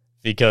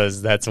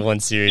because that's one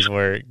series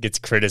where it gets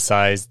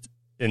criticized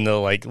in the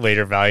like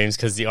later volumes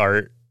because the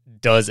art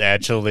does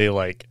actually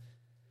like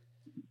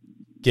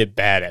get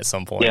bad at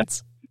some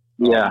points.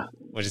 Yeah.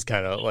 Which is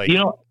kind of like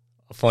a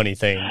funny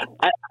thing.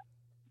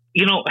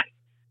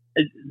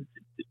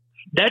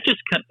 That just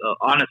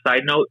on a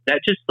side note,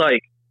 that just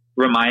like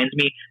reminds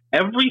me,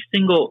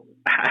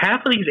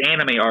 half of these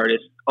anime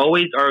artists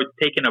always are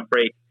taking a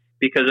break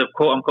because of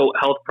quote unquote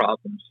health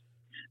problems.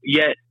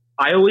 Yet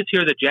I always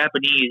hear the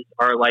Japanese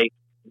are like,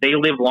 they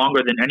live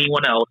longer than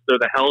anyone else. They're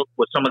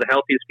with some of the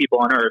healthiest people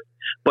on earth.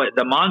 But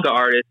the manga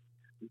artists,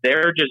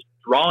 they're just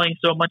drawing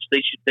so much.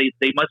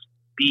 They must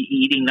be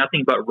eating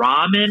nothing but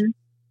ramen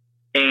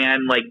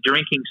and like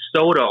drinking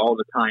soda all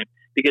the time.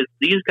 because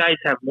these guys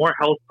have more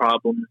health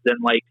problems than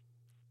like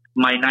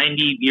my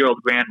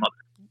 90-year-old grandmother.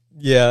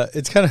 Yeah,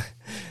 it's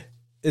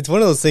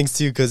one of those things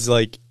too, because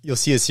like you'll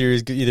see a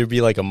series either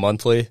be like a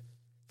monthly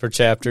for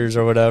chapters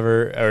or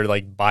whatever, or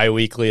like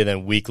bi-weekly and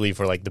then weekly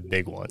for like the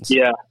big ones.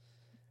 Yeah.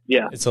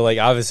 Yeah. And so like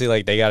obviously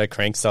like they got to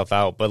crank stuff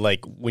out, but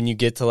like when you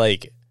get to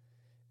like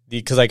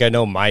because like I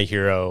know My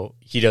Hero,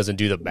 he doesn't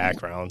do the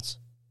backgrounds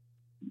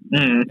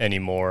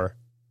anymore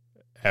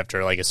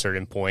after like a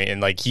certain point,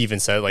 and like he even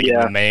said like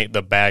in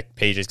the back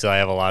pages, because I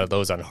have a lot of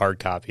those on hard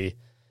copy.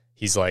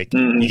 He's like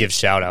he gives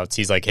shout outs.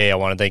 He's like, hey, I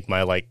want to thank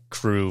my like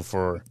crew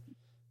for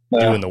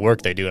doing the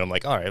work they do, and I'm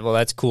like, all right, well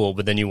that's cool.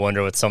 But then you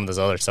wonder with some of this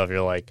other stuff,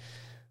 you're like,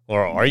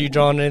 or are you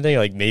drawing anything?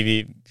 Like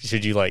maybe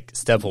should you like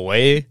step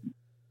away?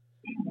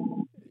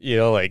 You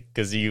know, like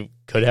because you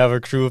could have a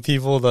crew of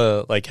people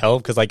to like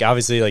help, because like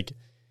obviously like,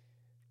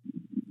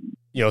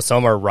 you know,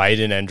 some are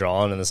writing and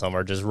drawing, and some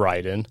are just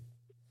writing.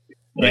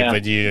 Like,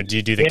 but do you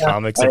do the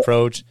comics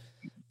approach?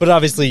 But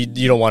obviously,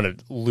 you don't want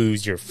to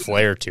lose your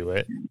flair to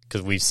it,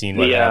 because we've seen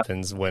what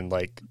happens when,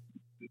 like,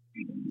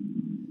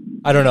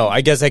 I don't know.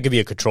 I guess that could be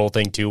a control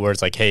thing too, where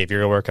it's like, hey, if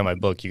you're gonna work on my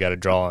book, you got to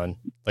draw on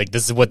like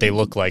this is what they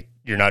look like.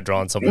 You're not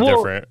drawing something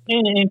different.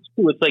 And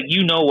it's like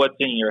you know what's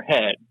in your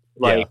head,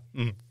 like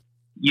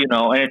you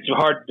know, and it's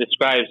hard to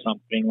describe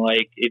something.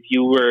 Like if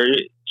you were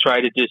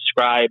try to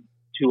describe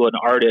to an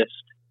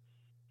artist,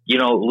 you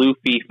know,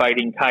 Luffy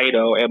fighting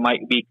Kaido, it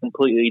might be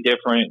completely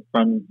different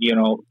from, you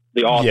know,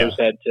 the author's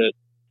head to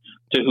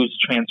who's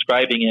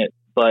transcribing it.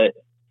 But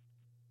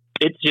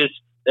it's just,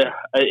 and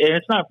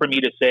it's not for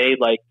me to say,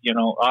 like, you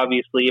know,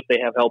 obviously if they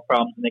have health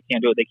problems and they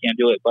can't do it, they can't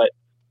do it. But,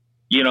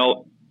 you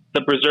know,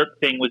 the Berserk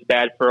thing was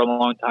bad for a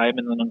long time,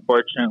 and then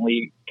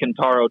unfortunately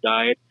Kentaro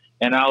died.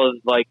 And now is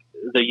like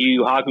the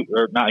Yu Yu Hakusho,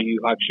 or not Yu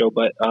Yu Hakusho,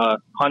 but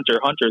Hunter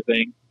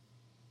thing.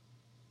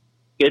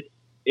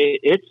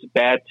 It's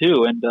bad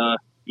too, and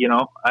you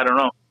know, I don't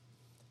know.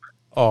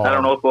 I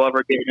don't know if we'll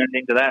ever get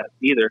anything to that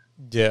either.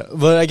 Yeah,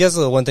 but I guess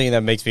the one thing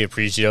that makes me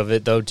appreciative of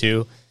it, though,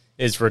 too,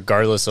 is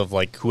regardless of,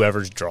 like,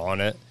 whoever's drawing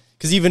it.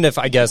 Because even if,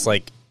 I guess,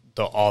 like,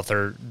 the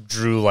author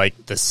drew,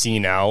 like, the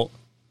scene out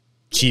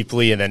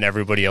cheaply and then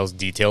everybody else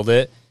detailed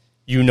it,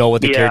 you know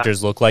what the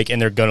characters look like,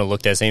 and they're going to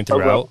look that same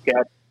throughout.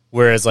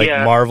 Whereas, like,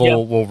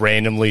 Marvel will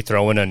randomly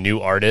throw in a new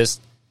artist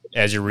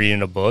as you're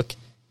reading a book,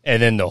 and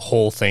then the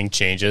whole thing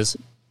changes.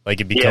 Like,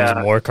 it becomes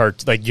more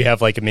like, you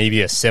have, like,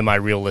 maybe a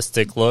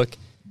semi-realistic look,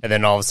 and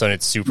then all of a sudden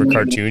it's super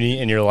cartoony,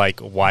 and you're like,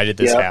 why did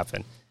this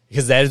happen?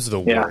 Because that is the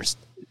worst.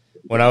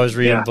 When I was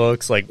reading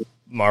books, like,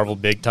 Marvel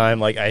big time,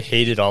 like, I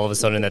hated all of a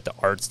sudden that the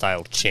art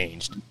style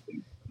changed.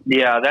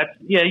 Yeah,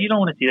 you don't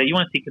want to see that. You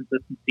want to see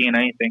consistency in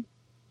anything.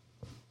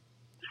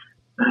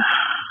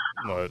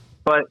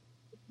 But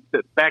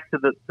back to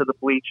the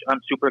Bleach, I'm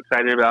super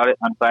excited about it.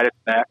 I'm glad it's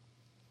back.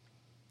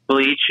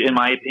 Bleach, in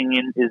my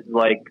opinion, is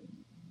like,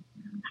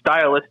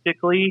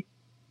 stylistically,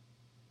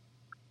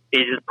 it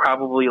is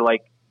probably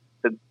like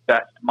the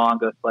best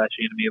manga /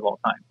 anime of all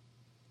time.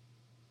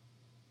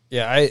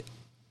 Yeah,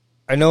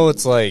 I know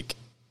it's like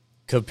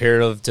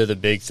comparative to the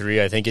big three.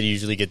 I think it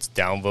usually gets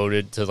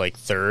downvoted to like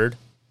third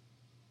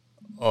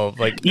of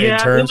like in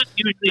terms. It was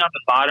usually on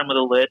the bottom of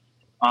the list.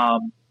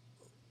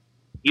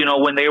 You know,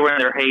 when they were in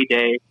their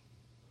heyday,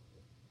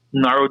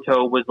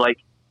 Naruto was like,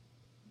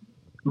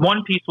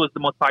 One Piece was the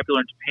most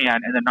popular in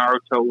Japan, and then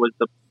Naruto was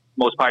the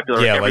most popular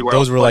everywhere. Yeah, like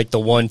those were like the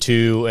 1,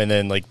 2, and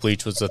then like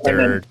Bleach was the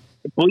third.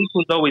 Bleach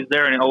was always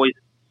there, and it always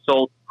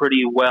sold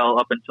pretty well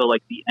up until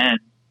like the end.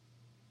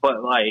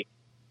 But like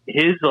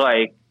his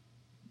like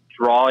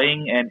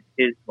drawing and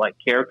his like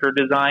character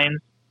designs,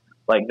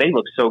 like they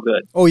look so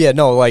good. Oh yeah,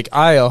 no, like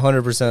I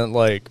 100%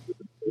 like.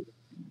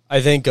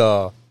 I think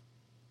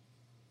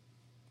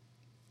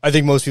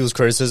most people's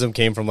criticism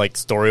came from, like,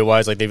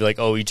 story-wise. Like, they'd be like,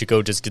 oh,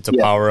 Ichigo just gets a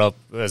power-up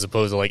as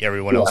opposed to, like,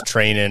 everyone else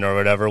training or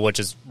whatever,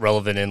 which is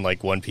relevant in,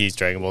 like, One Piece,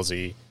 Dragon Ball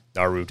Z,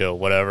 Naruto,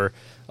 whatever.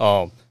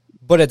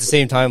 But at the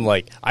same time,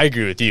 like, I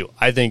agree with you.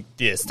 I think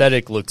the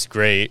aesthetic looks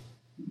great.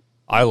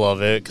 I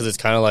love it because it's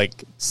kind of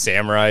like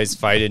samurais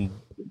fighting,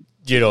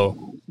 you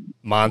know,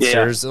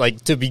 monsters.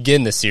 Like, to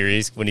begin the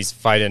series when he's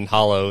fighting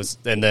hollows,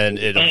 and then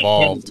it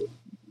evolved. And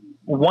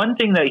one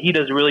thing that he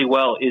does really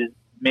well is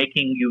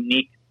making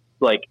unique,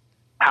 like,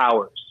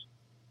 powers,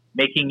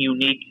 making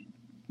unique,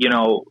 you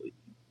know,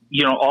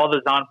 all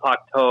the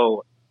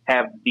Zanpakuto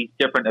have these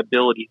different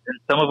abilities, and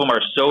some of them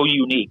are so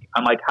unique.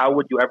 I'm like, how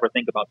would you ever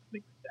think about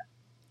something like that?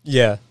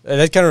 Yeah,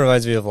 that kind of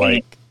reminds me of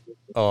like,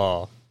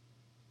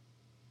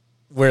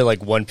 where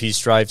like One Piece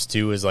strives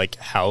too is like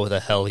how the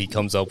hell he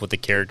comes up with the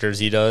characters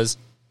he does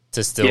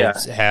to still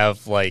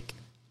have like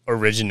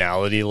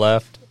originality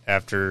left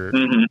after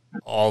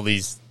all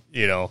these,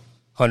 you know,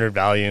 100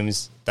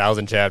 volumes,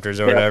 1,000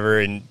 chapters or whatever,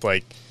 and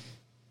like.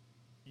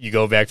 You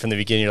go back from the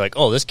beginning, you're like,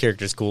 oh, this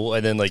character's cool.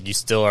 And then, like, you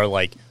still are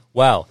like,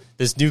 wow,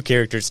 this new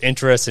character's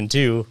interesting,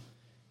 too.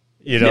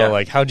 You know,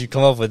 like, how'd you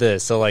come up with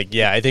this? So, like,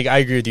 yeah, I think I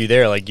agree with you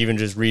there. Like, even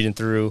just reading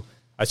through,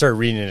 I started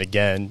reading it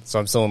again. So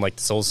I'm still in, like,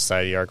 the Soul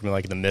Society arc. I'm,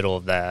 like, in the middle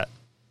of that.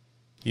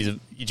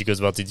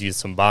 Ichigo's about to do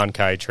some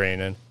Bankai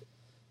training.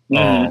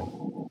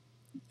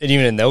 And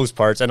even in those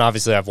parts, and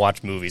obviously I've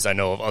watched movies, I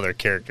know of other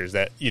characters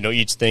that,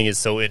 each thing is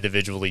so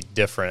individually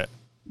different.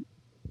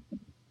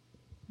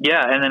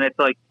 Yeah, and then it's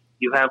like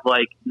you have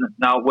like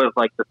now with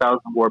like the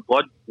Thousand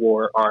Blood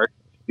War arc,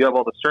 you have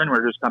all the Stern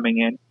Ritters coming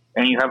in,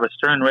 and you have a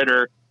Stern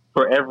Ritter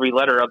for every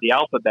letter of the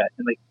alphabet,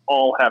 and they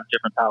all have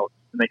different powers,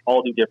 and they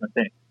all do different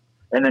things.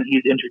 And then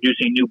he's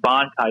introducing new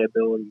Bankai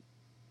abilities,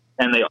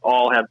 and they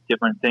all have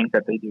different things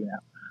that they do now.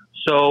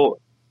 So,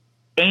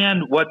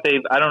 and what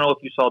I don't know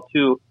if you saw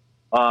too,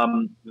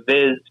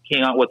 Viz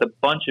came out with a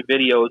bunch of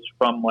videos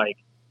from like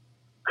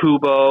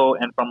Kubo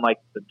and from like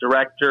the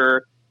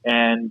director,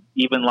 and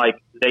even like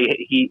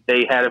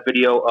they had a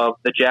video of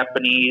the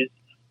Japanese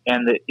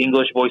and the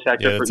English voice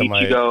actor for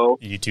Ichigo,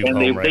 YouTube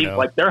and they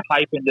like they're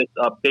hyping this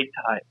up big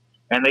time.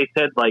 And they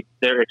said like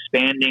they're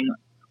expanding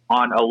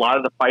on a lot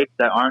of the fights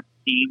that aren't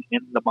seen in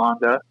the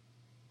manga,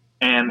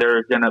 and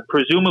they're gonna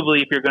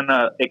presumably, if you're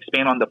gonna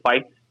expand on the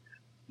fights,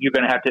 you're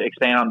gonna have to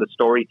expand on the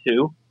story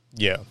too.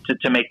 Yeah.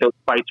 To make those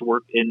fights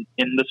work in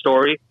the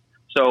story.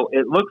 So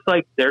it looks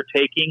like they're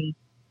taking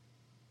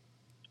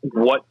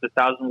what the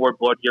Thousand War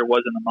Blood Year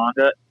was in the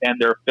manga,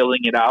 and they're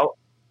filling it out.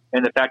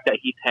 And the fact that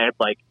he's had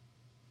like,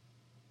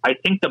 I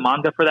think the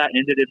manga for that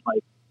ended in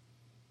like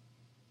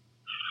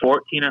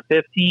 14 or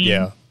 15.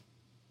 Yeah.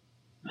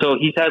 So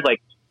he's had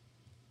like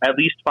at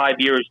least 5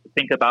 years to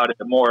think about it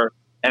more.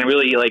 And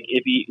really, like,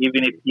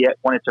 even if he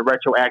wanted to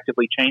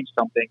retroactively change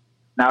something,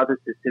 now this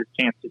is his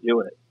chance to do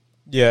it.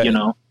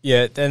 Yeah.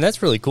 Yeah, and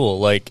that's really cool.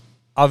 Like,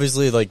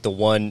 obviously, like, the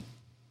one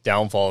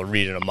downfall of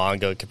reading a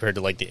manga compared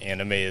to, like, the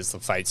anime is the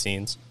fight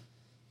scenes.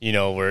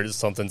 Where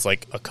something's,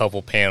 like, a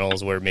couple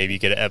panels where maybe you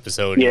get an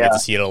episode and you get to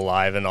see it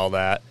alive and all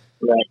that.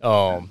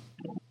 Right.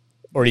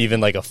 Or even,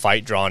 like, a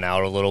fight drawn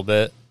out a little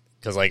bit.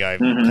 Because, like, I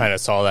kind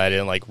of saw that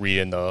in, like,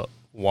 reading the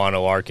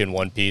Wano arc in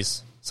One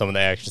Piece. Some of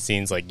the action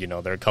scenes, like, there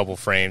are a couple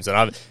frames.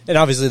 And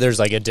obviously there's,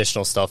 like,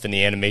 additional stuff in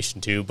the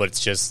animation, too. But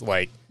it's just,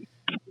 like,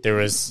 there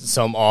was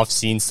some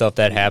off-scene stuff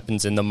that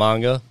happens in the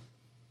manga.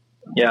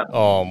 Yeah.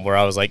 Where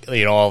I was like,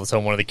 all of a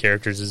sudden one of the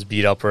characters is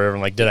beat up, or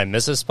I'm like, did I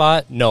miss a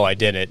spot? No, I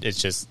didn't. It's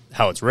just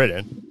how it's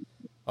written.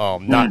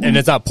 And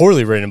it's not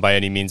poorly written by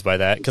any means by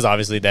that, because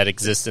obviously that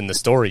exists in the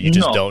story. You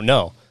just don't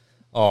know.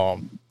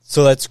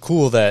 So that's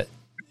cool that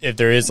if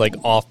there is like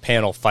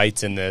off-panel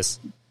fights in this,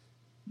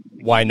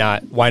 why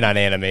not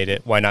animate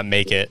it? Why not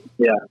make it?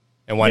 Yeah.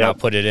 And why not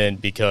put it in?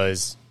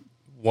 Because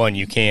one,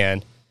 you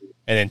can,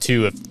 and then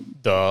two,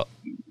 if the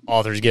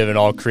author's given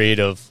all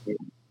creative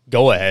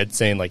go ahead,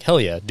 saying like,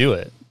 hell yeah, do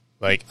it.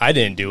 Like, I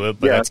didn't do it,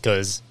 but that's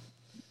because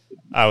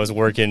I was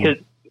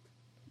working.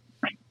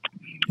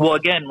 Well,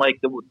 again, like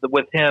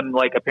with him,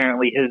 like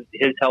apparently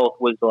his health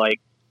was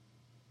like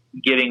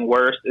getting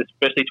worse,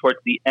 especially towards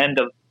the end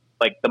of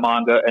like the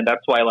manga, and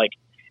that's why like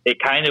it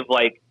kind of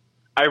like,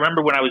 I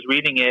remember when I was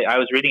reading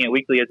it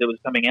weekly as it was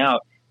coming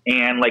out,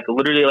 and like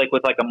literally like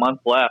with like a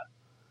month left,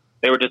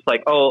 they were just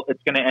like, oh,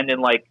 it's going to end in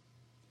like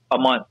a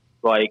month,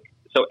 like,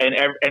 so, and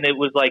it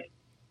was like,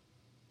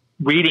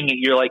 reading it,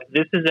 you're like,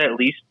 this is at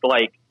least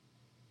like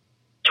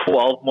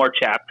 12 more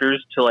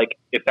chapters to like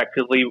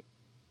effectively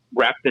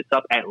wrap this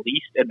up at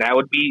least, and that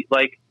would be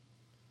like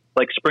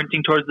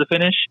sprinting towards the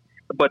finish.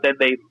 But then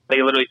they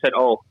literally said,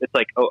 oh, it's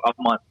like a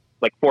month,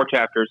 like 4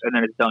 chapters, and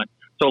then it's done.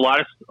 So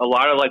a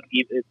lot of like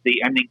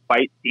the ending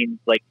fight scenes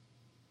like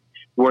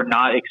were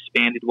not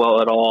expanded well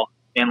at all,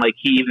 and like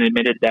he even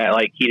admitted that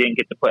like he didn't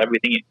get to put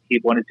everything he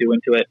wanted to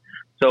into it.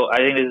 So I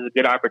think this is a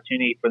good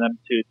opportunity for them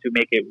to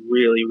make it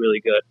really, really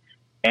good.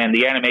 And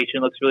the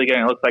animation looks really good,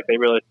 and it looks like they're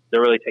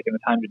really taking the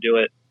time to do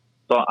it.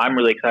 So I'm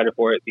really excited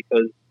for it,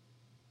 because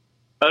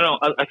I don't know.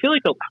 I feel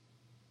like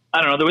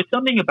I don't know. There was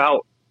something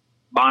about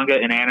manga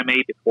and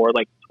anime before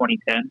like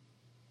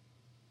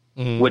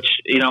 2010, which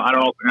I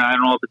don't know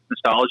if it's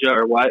nostalgia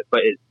or what,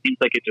 but it seems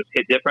like it just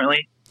hit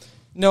differently.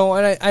 No,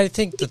 and I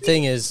think the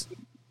thing is,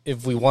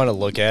 if we want to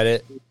look at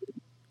it,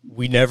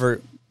 we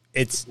never.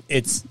 It's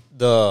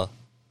the.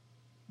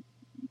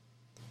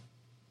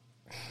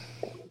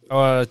 I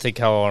want to think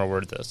how I want to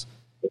word this.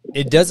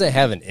 It doesn't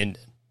have an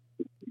ending,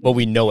 but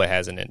we know it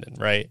has an ending,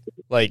 right?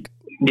 Like,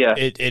 yeah,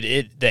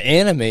 the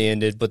anime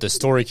ended, but the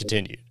story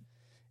continued,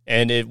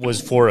 and it was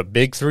for a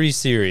big 3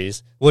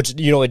 series, which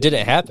it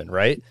didn't happen,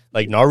 right?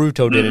 Like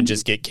Naruto didn't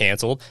just get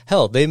canceled.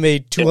 Hell, they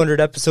made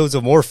 200 episodes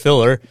of more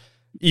filler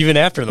even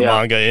after the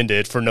manga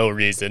ended for no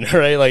reason,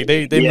 right? Like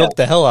they milked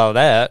the hell out of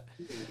that.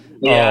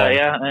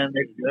 Yeah, and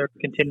they're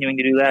continuing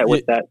to do that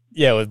with that.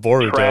 Yeah, with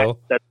Boruto.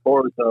 That's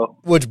Boruto.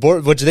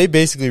 Which they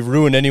basically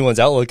ruined anyone's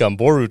outlook on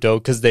Boruto,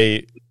 because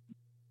they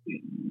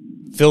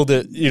filled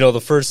it. The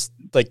first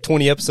like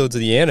 20 episodes of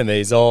the anime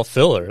is all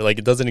filler. Like,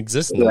 it doesn't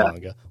exist in the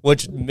manga,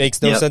 which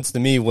makes no sense to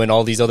me when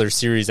all these other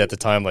series at the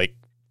time, like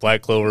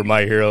Black Clover,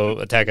 My Hero,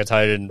 Attack on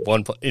Titan,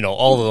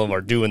 all of them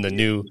are doing the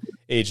new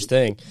age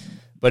thing.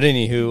 But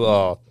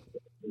anywho,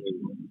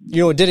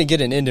 it didn't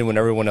get an ending when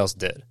everyone else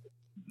did.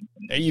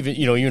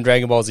 Even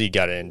Dragon Ball Z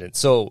got an ending.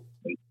 So,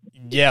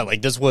 yeah,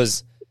 like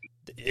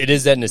it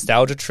is that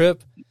nostalgia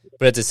trip,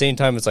 but at the same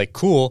time, it's like,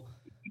 cool,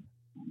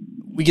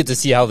 we get to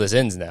see how this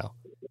ends now.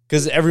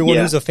 Because everyone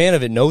who's a fan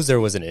of it knows there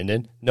was an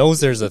ending, knows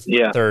there's a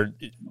third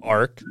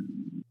arc,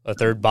 a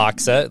third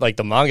box set. Like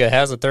the manga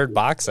has a third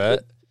box set.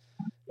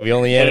 We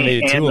only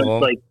animated two of them.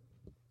 Like,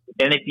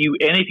 and if you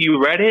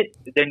read it,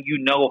 then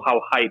you know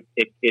how hype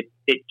it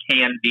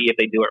can be if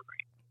they do it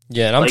right.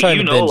 Yeah, and I'm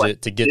trying to binge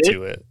it to get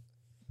to it.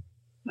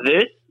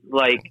 This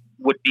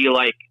would be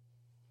like,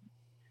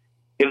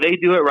 if they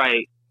do it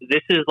right,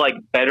 this is like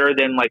better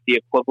than like the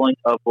equivalent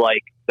of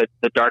like the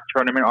Dark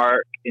Tournament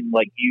arc in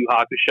like Yu Yu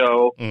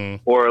Hakusho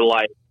or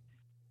like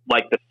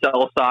the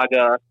Cell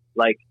Saga.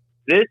 Like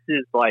this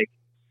is like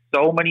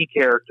so many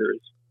characters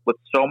with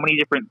so many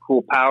different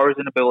cool powers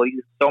and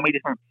abilities, so many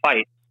different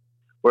fights.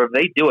 Where if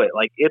they do it,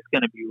 like it's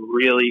going to be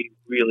really,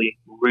 really,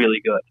 really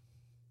good.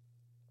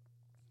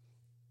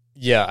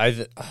 Yeah, I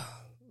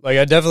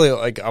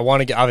definitely I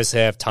want to get.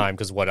 Obviously, I have time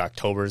because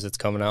October is it's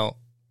coming out.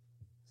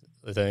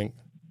 I think.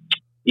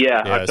 Yeah.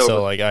 October.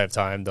 So I have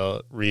time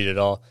to read it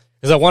all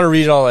because I want to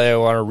read it all. I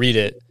want to read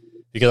it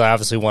because I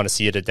obviously want to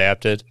see it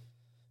adapted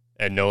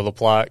and know the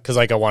plot because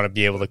I want to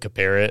be able to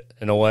compare it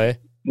in a way.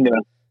 Yeah.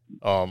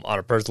 On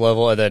a personal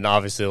level, and then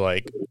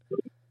obviously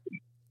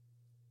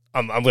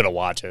I'm gonna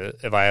watch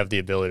it if I have the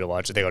ability to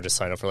watch it. I think I'll just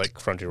sign up for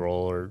Crunchyroll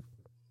or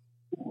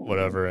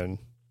whatever and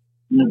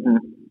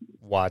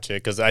watch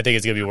it because I think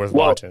it's gonna be worth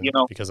watching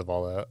because of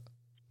all that.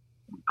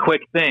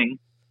 Quick thing,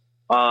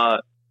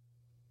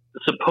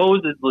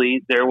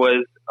 supposedly there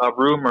was a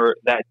rumor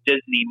that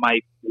Disney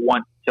might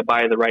want to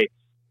buy the rights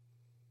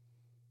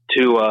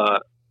to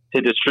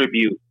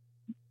distribute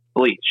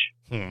Bleach,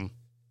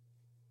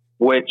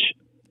 which.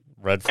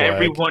 Red flag.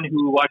 Everyone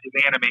who watches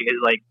anime is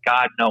like,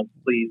 God, no,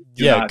 please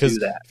do not do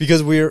that.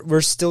 Because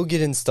we're still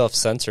getting stuff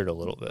censored a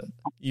little bit,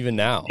 even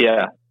now.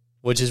 Yeah.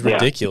 Which is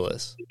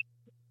ridiculous.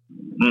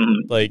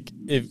 Mm-hmm.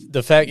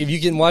 If you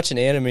can watch an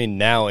anime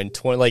now in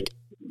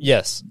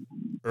yes,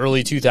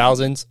 early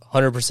 2000s,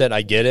 100%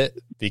 I get it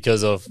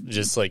because of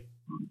just the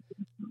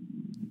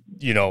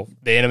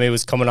anime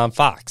was coming on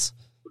Fox.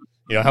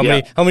 How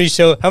many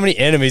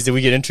animes did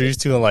we get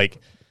introduced to in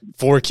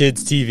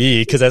 4Kids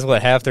TV, because that's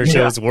what half their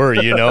shows were,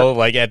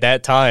 at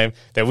that time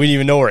that we didn't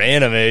even know were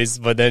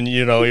animes, but then,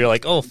 you're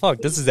like, oh,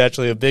 fuck, this is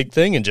actually a big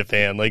thing in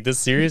Japan. This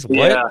series?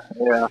 What?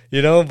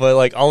 Yeah.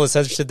 But all the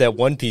censorship that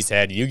One Piece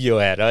had, Yu-Gi-Oh!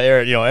 Had,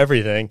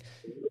 everything,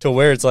 to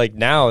where it's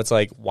now it's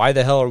why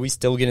the hell are we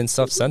still getting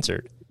stuff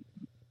censored?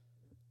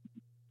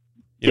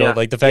 The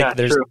fact that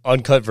there's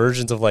uncut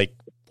versions of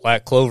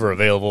Black Clover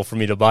available for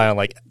me to buy on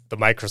the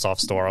Microsoft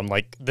store. I'm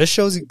like, this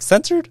show's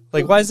censored?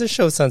 Why is this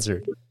show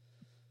censored?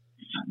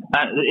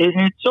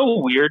 It's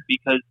so weird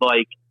because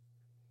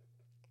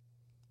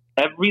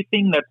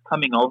everything that's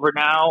coming over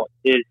now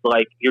is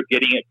you're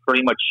getting it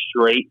pretty much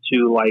straight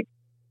to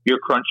your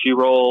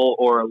Crunchyroll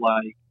or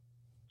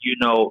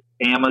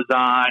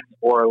Amazon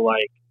or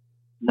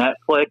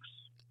Netflix,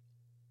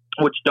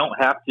 which don't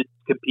have to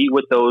compete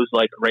with those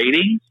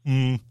ratings.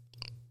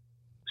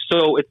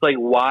 So it's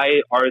why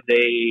are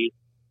they?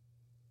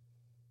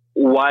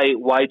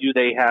 Why do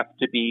they have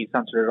to be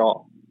censored at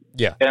all?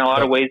 Yeah, in a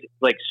lot of ways, it's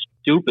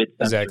stupid censored.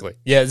 Exactly.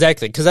 Yeah,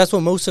 exactly. Because that's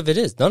what most of it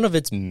is. None of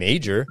it's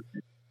major.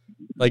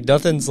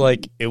 Nothing's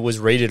it was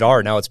rated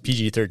R. Now it's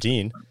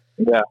PG-13.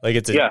 Yeah.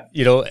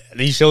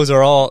 These shows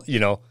are all,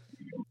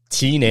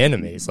 teen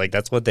animes.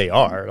 That's what they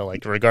are.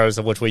 Regardless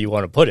of which way you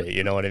want to put it.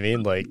 You know what I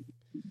mean?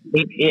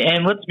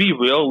 And let's be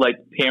real.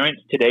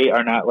 Parents today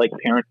are not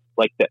parents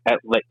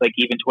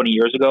even 20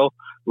 years ago.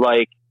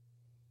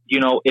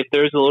 If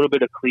there's a little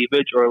bit of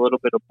cleavage or a little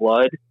bit of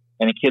blood,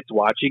 and a kid's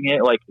watching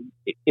it,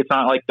 it's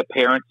not the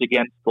parents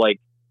against whatever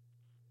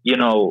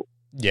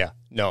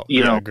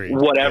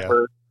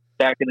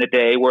back in the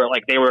day where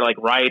they were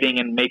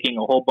rioting and making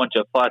a whole bunch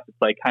of fuss. It's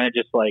kind of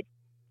just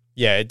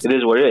it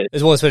is what it is.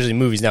 As well, especially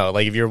movies now.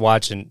 If you're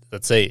watching,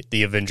 let's say,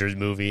 the Avengers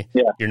movie,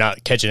 you're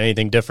not catching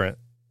anything different.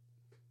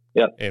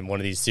 Yeah, in one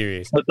of these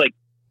series. It's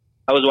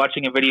I was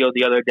watching a video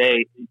the other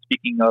day.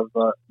 Speaking of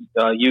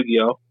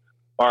Yu-Gi-Oh,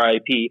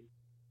 R.I.P.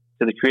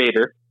 to the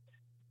creator.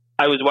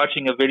 I was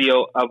watching a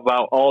video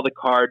about all the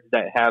cards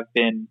that have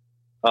been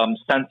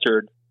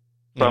censored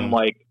from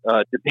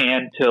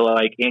Japan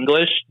to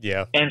English.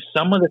 Yeah. And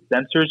some of the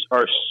censors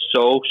are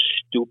so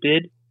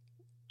stupid,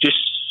 just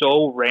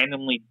so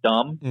randomly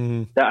dumb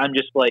that I'm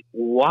just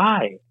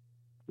why?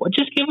 Well,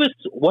 just give us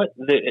what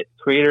the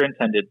creator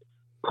intended.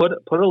 Put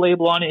a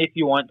label on it if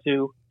you want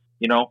to.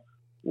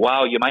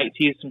 Wow, you might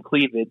see some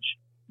cleavage,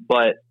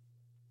 but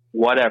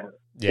whatever.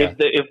 Yeah.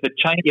 If the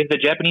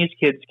Japanese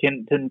kids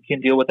can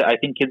deal with it, I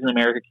think kids in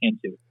America can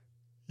too.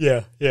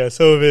 Yeah.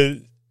 Some of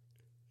it,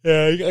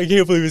 I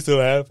can't believe it's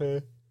still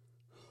happening.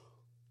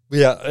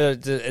 Yeah,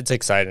 it's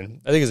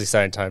exciting. I think it's an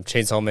exciting time.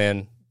 Chainsaw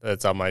Man,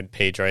 that's on my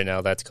page right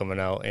now. That's coming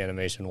out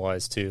animation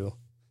wise too.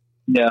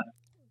 Yeah,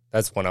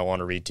 that's one I want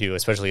to read too.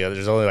 Especially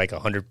there's only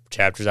 100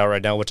 chapters out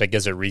right now, which I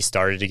guess it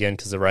restarted again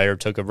because the writer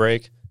took a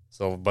break.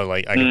 So, but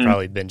I could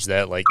probably binge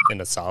that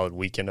in a solid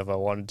weekend if I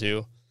wanted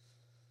to.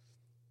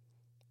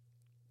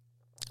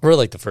 Or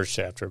the first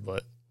chapter,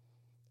 but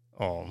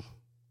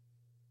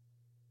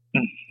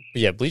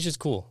yeah, Bleach is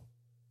cool.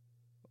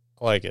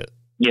 I like it.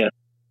 Yeah.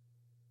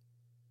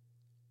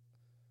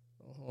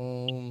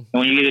 And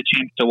when you get a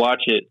chance to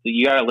watch it,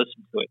 you gotta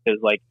listen to it because,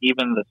 like,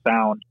 even the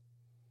sound,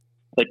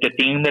 like the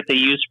theme that they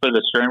use for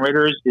the Stern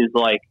Raiders is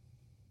like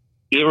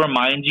it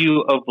reminds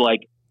you of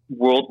like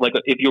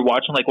if you're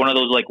watching like one of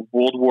those like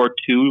World War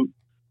II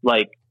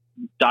like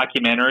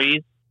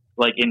documentaries,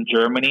 like in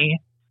Germany,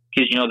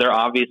 because they're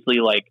obviously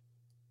like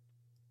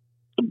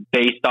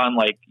based on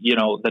like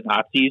the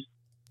Nazis.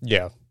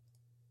 Yeah.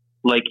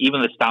 Like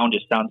even the sound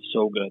just sounds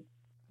so good.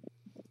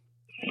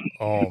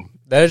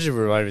 That actually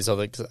reminded me of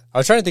something. 'Cause I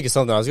was trying to think of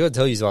something. I was going to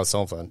tell you about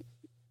something.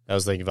 I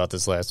was thinking about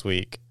this last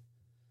week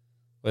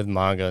with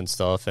manga and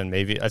stuff, and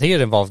maybe I think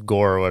it involved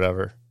gore or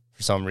whatever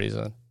for some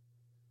reason.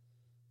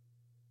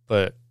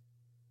 But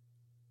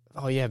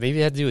maybe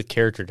it had to do with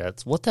character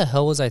deaths. What the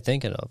hell was I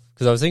thinking of?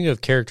 Because I was thinking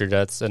of character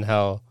deaths and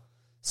how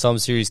some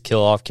series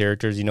kill off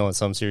characters, and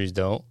some series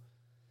don't.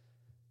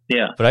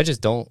 Yeah. But I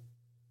just don't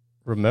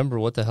remember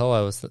what the hell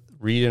I was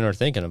reading or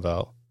thinking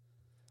about.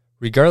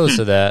 Regardless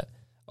of that,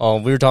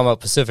 we were talking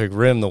about Pacific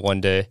Rim the one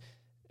day.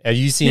 Have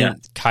you seen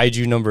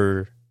Kaiju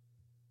number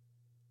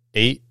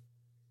 8,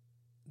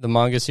 the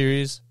manga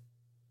series?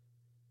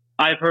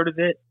 I've heard of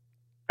it.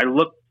 I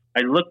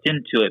looked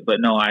into it, but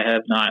no, I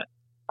have not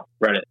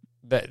read it.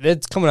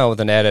 It's coming out with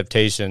an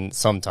adaptation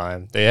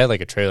sometime. They had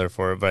like a trailer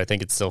for it, but I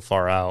think it's still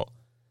far out.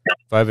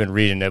 But I've been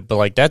reading it, but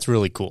like that's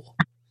really cool.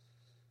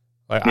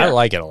 Like I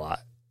like it a lot.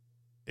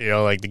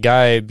 Like the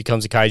guy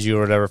becomes a kaiju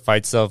or whatever,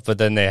 fights stuff, but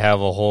then they have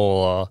a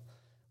whole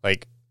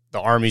like the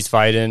army's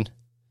fighting.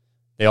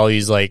 They all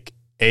use like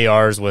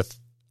ARs with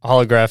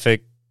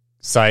holographic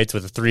sights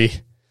with a 3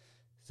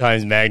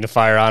 times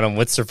magnifier on them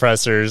with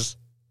suppressors,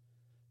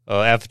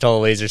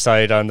 Apatow laser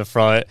sight on the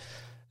front.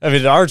 I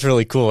mean, the art's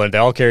really cool, and they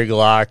all carry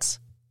Glocks,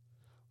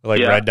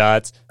 like red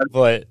dots.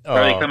 But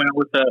are they coming out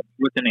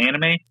with an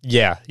anime?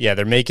 Yeah,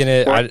 they're making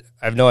it. I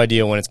have no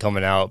idea when it's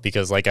coming out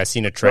because, like, I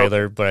seen a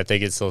trailer, but I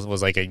think it still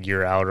was like a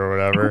year out or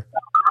whatever.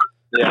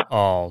 Yeah.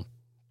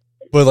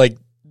 But like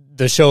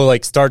the show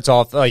like starts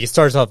off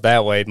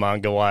that way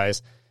manga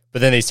wise, but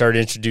then they start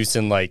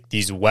introducing like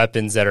these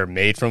weapons that are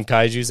made from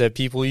kaijus that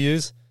people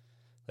use,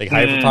 like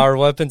hyperpower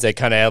weapons that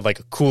kind of add like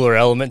a cooler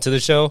element to the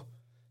show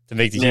to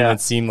make the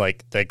humans seem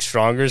like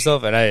stronger and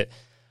stuff. And I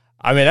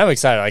mean, I'm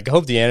excited. Like, I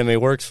hope the anime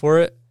works for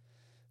it,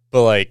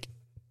 but like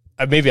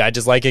maybe I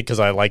just like it because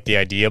I like the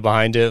idea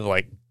behind it,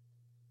 like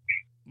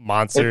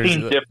monsters. It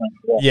seems different.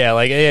 Yeah,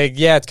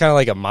 it's kind of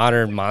like a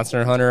modern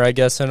Monster Hunter, I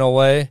guess, in a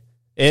way.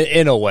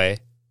 In a way,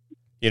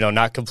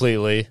 not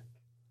completely.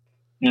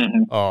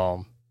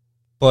 Mm-hmm.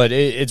 But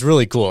it's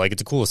really cool. Like,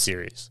 it's a cool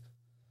series.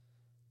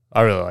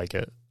 I really like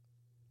it.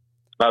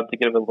 About to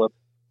give it a look.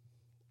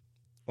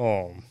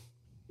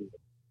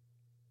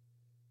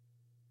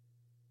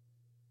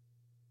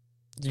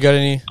 You got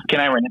any? Can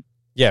I rant?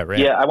 Yeah,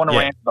 rant. Yeah, I want to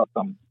rant about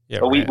something.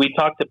 Yeah, we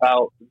talked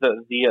about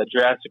the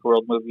Jurassic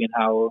World movie and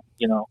how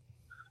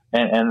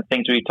and the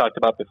things we talked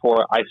about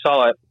before. I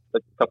saw it a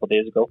couple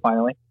days ago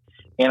finally,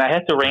 and I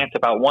had to rant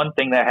about one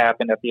thing that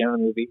happened at the end of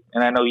the movie.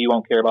 And I know you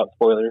won't care about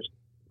spoilers.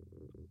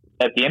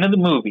 At the end of the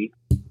movie,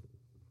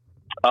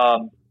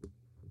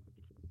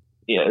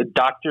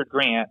 Dr.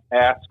 Grant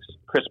asks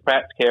Chris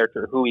Pratt's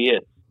character who he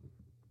is,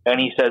 and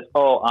he says,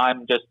 "Oh,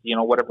 I'm just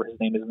whatever his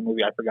name is in the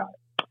movie. I forgot it."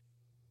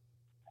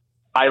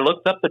 I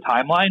looked up the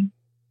timeline,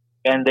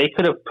 and they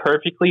could have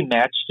perfectly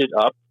matched it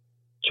up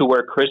to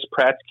where Chris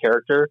Pratt's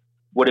character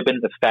would have been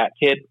the fat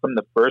kid from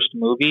the first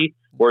movie,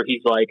 where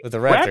he's like,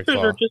 "Raptors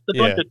are just a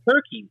bunch of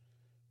turkeys."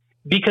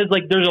 Because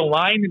like, there's a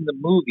line in the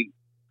movie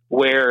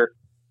where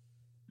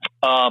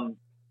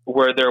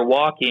they're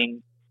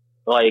walking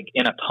like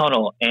in a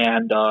tunnel,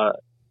 and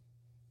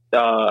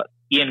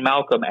Ian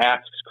Malcolm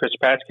asks Chris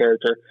Pratt's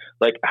character,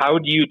 like, "How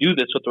do you do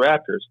this with the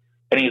Raptors?"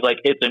 And he's like,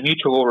 "It's a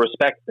mutual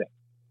respect thing."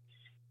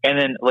 And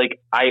then,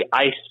 like,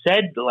 I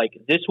said, like,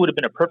 this would have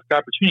been a perfect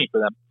opportunity for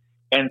them.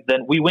 And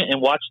then we went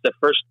and watched the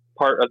first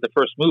part of the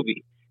first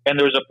movie. And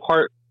there was a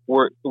part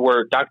where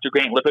Dr.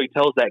 Grant literally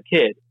tells that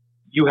kid,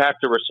 you have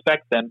to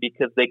respect them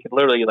because they could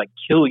literally, like,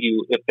 kill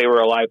you if they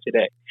were alive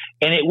today.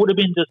 And it would have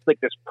been just,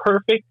 like, this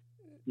perfect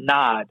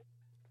nod,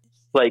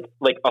 like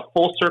a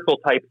full circle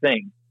type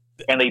thing.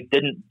 And they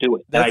didn't do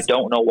it. And I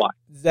don't know why.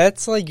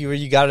 That's like where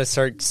you got to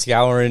start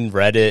scouring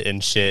Reddit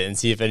and shit and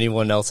see if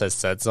anyone else has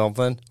said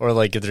something, or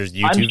like if there's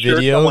YouTube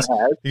videos.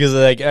 Because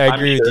like I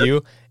agree with you,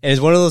 and it's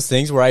one of those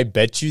things where I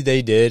bet you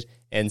they did,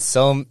 and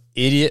some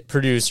idiot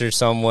producer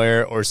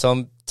somewhere or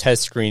some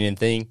test screening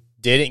thing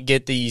didn't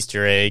get the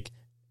Easter egg,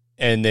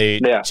 and they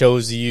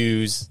chose to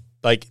use,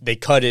 like, they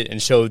cut it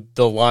and showed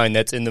the line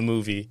that's in the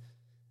movie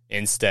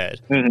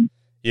instead.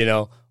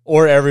 Mm-hmm.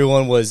 Or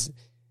everyone was,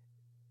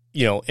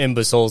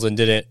 imbeciles and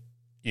didn't,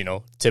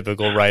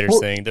 typical writers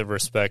thing to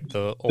respect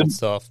the old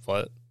stuff.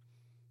 But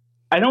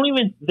I don't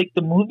even think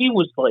the movie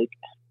was like,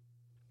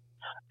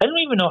 I don't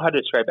even know how to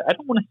describe it. I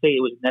don't want to say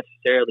it was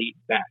necessarily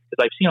bad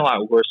because I've seen a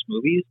lot of worse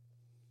movies,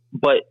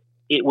 but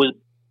it was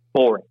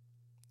boring.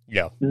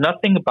 Yeah.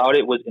 Nothing about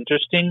it was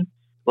interesting.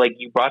 Like,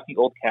 you brought the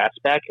old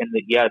cast back, and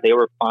they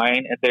were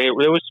fine. And there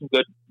was some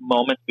good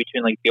moments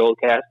between like the old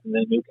cast and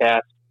the new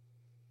cast.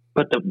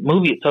 but the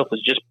movie itself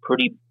was just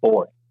pretty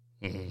boring.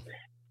 Mm-hmm.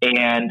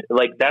 And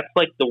like that's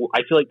like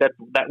I feel like that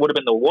would have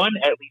been the one,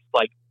 at least,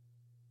 like,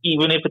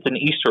 even if it's an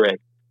Easter egg,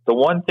 the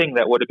one thing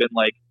that would have been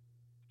like,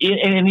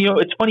 and you know,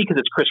 it's funny because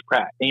it's Chris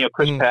Pratt, and you know,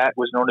 Chris Pratt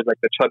was known as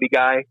like the chubby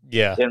guy,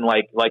 in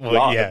like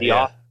the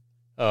Office.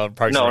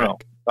 Parks and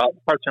Rec.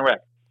 Parks and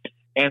Rec.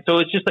 And so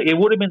it's just like, it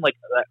would have been like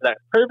that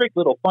perfect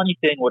little funny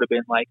thing would have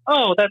been like,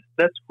 oh,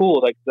 that's cool,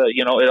 like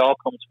you know, it all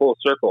comes full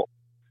circle,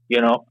 you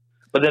know.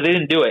 But then they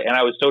didn't do it, and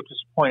I was so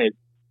disappointed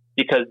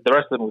because the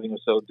rest of the movie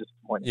was so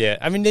disappointing. Yeah,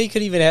 I mean, they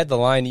could even had the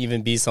line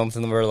even be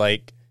something where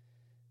like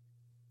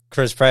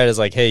Chris Pratt is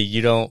like, hey,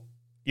 you don't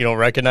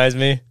recognize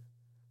me?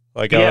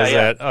 Like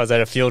I was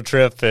at a field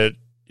trip at,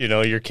 you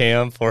know, your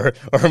camp, or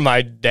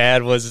my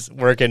dad was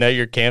working at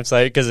your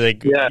campsite, because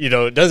like, you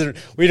know,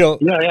 we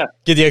don't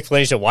get the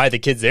explanation of why the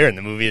kid's there in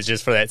the movie. It's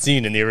just for that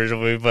scene in the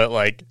original movie, but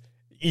like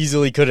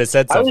easily could have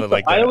said something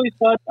like that. I always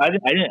thought I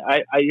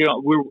you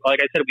know, like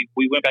I said,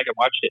 we went back and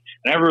watched it,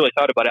 and I never really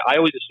thought about it. I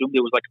always assumed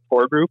it was like a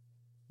tour group.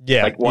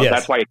 Yeah, like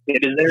that's why a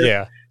kid is there.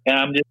 Yeah, and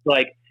I'm just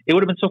like, it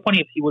would have been so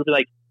funny if he would be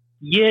like,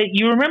 yeah,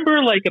 you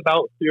remember like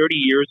about 30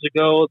 years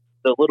ago,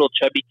 the little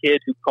chubby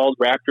kid who called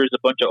raptors a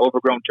bunch of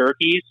overgrown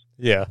turkeys?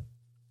 Yeah.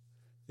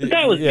 But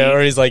that was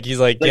or he's like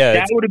yeah,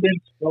 that would have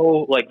been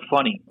so like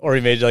funny. Or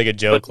he made like a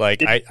joke,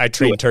 like I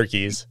train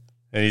turkeys,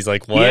 and he's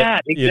like, what? Yeah,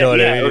 exactly. You know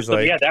what I mean? He's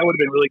like, yeah, that would have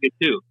been really good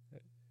too.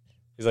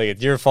 He's like,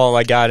 it's your fault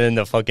I got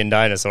into fucking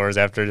dinosaurs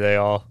after they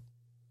all.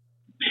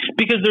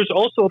 Because there's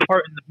also a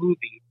part in the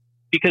movie,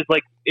 because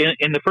like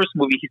in the first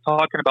movie, he's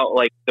talking about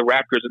like the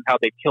raptors and how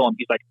they kill them.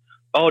 He's like,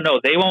 oh no,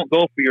 they won't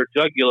go for your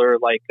jugular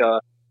like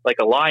a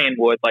lion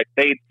would. Like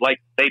they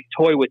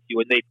toy with you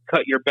and they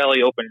cut your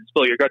belly open and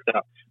spill your guts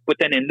out. But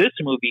then in this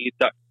movie,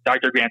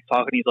 Dr. Grant's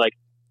talking. He's like,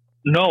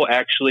 no,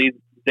 actually,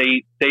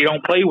 they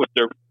don't play with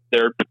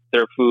their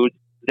food.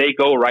 They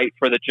go right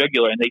for the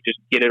jugular and they just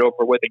get it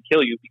over with and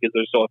kill you because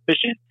they're so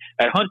efficient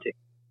at hunting.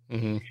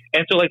 Mm-hmm.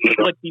 And so like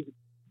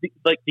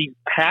these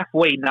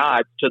halfway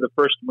nods to the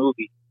first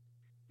movie,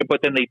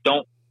 but then they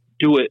don't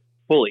do it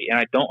fully, and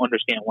I don't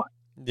understand why.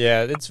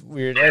 Yeah, it's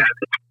weird. I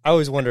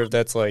always wonder if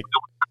that's like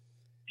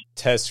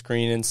test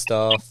screening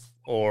stuff,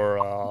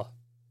 or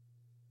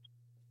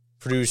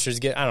producers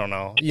I don't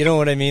know. You know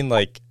what I mean?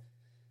 Like,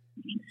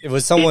 it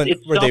was someone,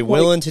 were they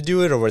willing to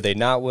do it, or were they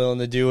not willing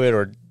to do it,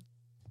 or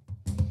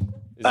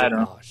I don't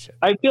know. Shit.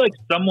 I feel like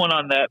someone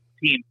on that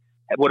team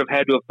would have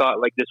had to have thought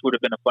like this would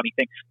have been a funny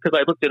thing, because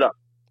I looked it up.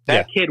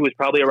 That kid was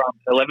probably around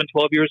 11,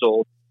 12 years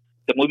old.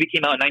 The movie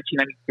came out in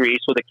 1993,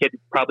 so the kid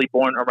was probably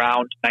born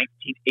around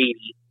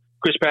 1980.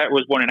 Chris Pratt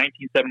was born in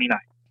 1979.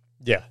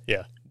 Yeah,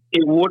 yeah.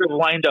 It would have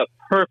lined up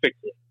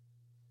perfectly.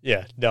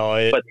 Yeah,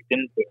 no, but it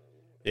didn't do it.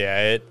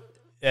 Yeah,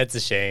 that's a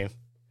shame.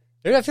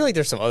 I feel like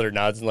there's some other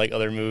nods in like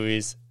other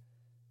movies.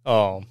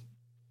 There's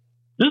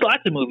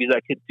lots of movies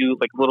that could do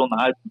like little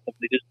nods and stuff.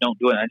 They just don't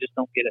do it. I just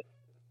don't get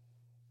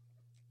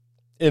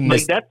it.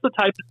 Like that's the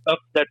type of stuff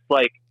that's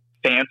like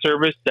fan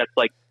service. That's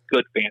like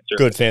good fan service.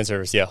 Good fan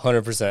service, yeah,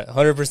 100%.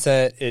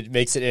 100%. It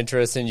makes it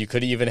interesting. You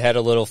could even had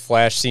a little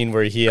flash scene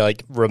where he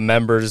like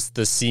remembers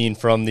the scene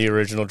from the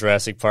original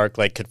Jurassic Park,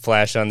 like could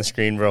flash on the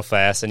screen real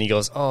fast, and he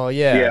goes, "Oh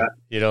yeah,"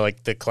 you know,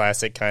 like the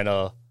classic kind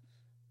of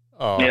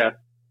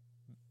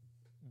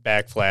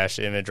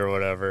backflash image or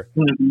whatever.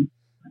 Mm-hmm.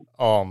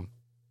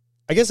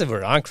 I guess if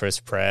we're on Chris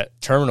Pratt,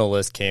 Terminal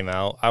List came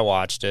out. I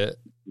watched it.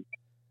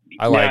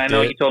 I liked it. I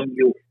know you told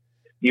me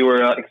you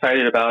were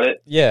excited about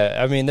it. Yeah,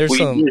 I mean, there's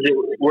some. Is it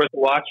worth a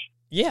watch?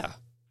 Yeah,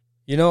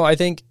 you know, I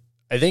think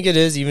it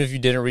is, even if you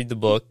didn't read the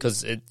book,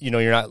 because you know,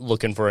 you're not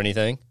looking for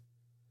anything.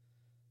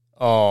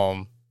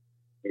 Could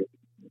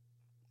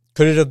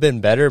it have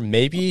been better?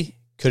 Maybe.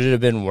 Could it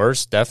have been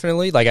worse?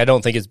 Definitely. Like, I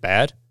don't think it's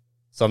bad,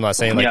 so I'm not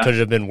saying like could it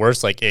have been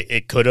worse. Like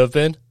it could have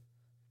been.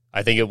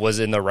 I think it was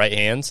in the right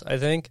hands. I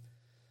think.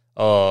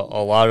 A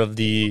lot of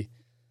the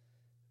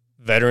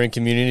veteran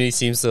community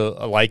seems to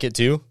like it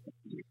too,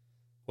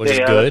 which is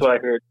good. That's what I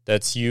heard.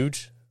 That's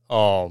huge.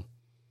 It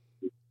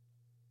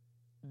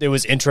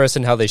was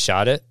interesting how they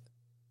shot it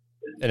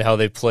and how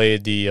they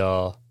played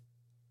the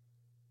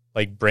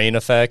like brain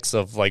effects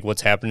of like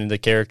what's happening to the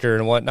character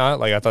and whatnot.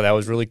 Like, I thought that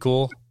was really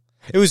cool.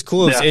 It was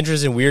cool. It was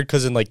interesting, weird,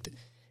 because in like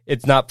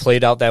it's not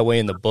played out that way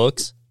in the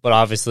books, but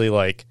obviously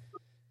like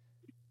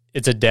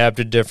it's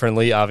adapted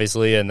differently,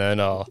 obviously, and then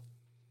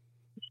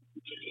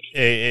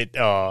it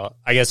I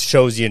guess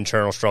shows the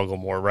internal struggle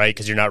more, right?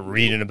 Because you're not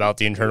reading about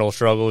the internal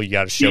struggle, you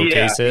got to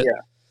showcase it.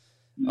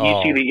 Yeah,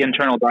 you see the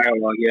internal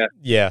dialogue.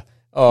 Yeah.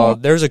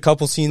 There's a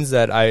couple scenes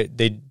that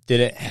they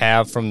didn't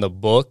have from the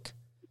book.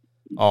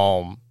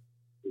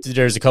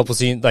 There's a couple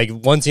scenes, like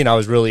one scene I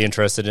was really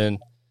interested in.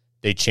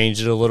 They changed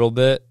it a little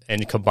bit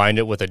and combined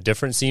it with a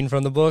different scene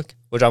from the book,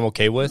 which I'm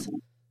okay with.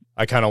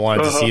 I kind of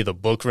wanted to see the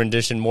book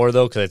rendition more,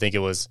 though, because I think it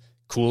was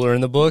cooler in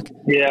the book.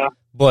 Yeah.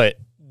 But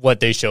what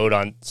they showed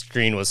on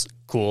screen was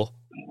cool.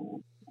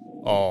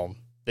 The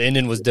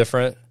ending was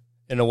different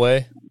in a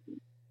way.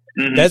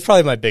 Mm-hmm. That's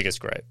probably my biggest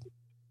gripe,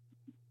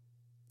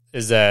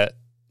 is that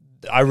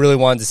I really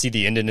wanted to see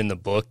the ending in the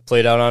book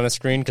played out on a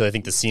screen because I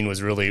think the scene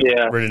was really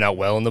written out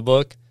well in the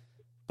book.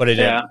 But it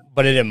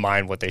didn't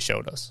mind what they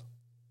showed us.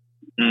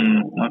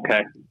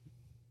 Okay.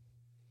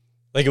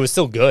 Like, it was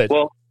still good.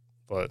 Well,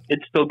 but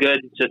it's still good.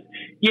 It's just,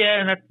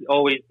 and that's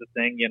always the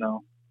thing, you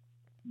know.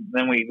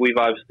 Then we've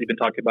obviously been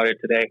talking about it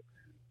today,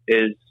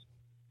 is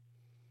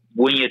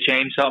when you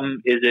change something,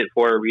 is it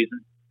for a reason?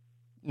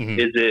 Mm-hmm.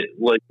 Is it,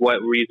 like,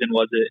 what reason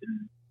was it?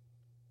 And,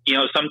 you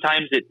know,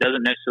 sometimes it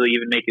doesn't necessarily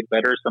even make it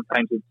better.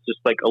 Sometimes it's just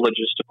like a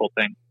logistical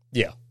thing.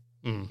 Yeah.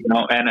 Mm-hmm. You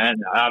know,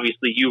 and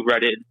obviously you've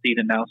read it and seen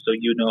it now, so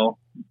you know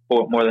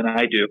more than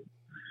I do.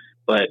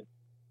 But,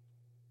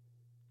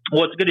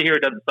 well, it's good to hear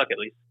it doesn't suck at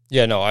least.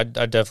 Yeah, no, I'd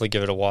definitely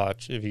give it a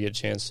watch if you get a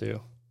chance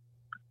to.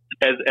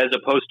 As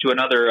opposed to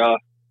another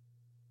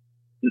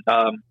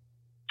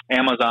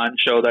Amazon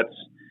show that's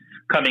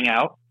coming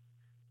out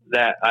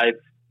that I've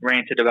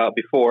ranted about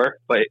before,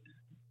 but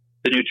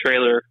the new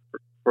trailer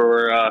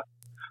for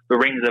The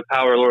Rings of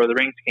Power, Lord of the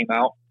Rings came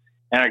out,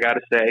 and I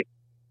gotta say,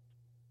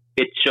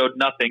 it showed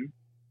nothing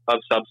of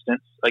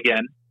substance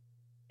again.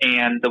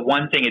 And the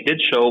one thing it did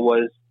show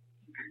was,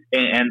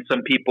 and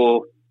some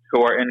people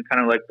who are in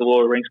kind of like the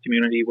Lord of the Rings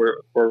community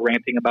were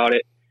ranting about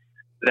it,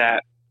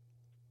 that,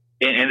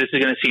 and this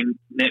is going to seem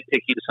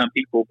nitpicky to some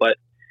people, but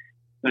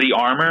the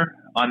armor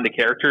on the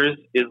characters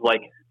is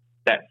like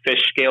that fish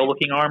scale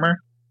looking armor,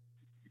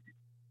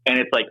 and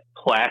it's like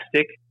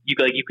plastic. You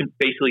can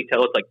basically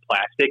tell it's like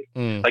plastic.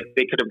 Like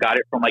they could have got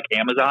it from like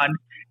Amazon,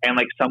 and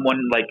like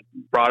someone like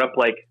brought up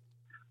like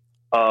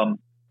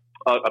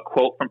a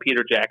quote from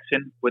Peter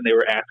Jackson when they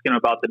were asking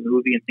about the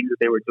movie and things that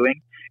they were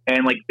doing,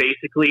 and like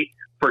basically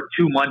for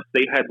 2 months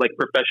they had like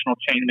professional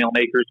chainmail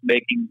makers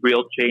making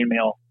real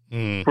chainmail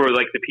for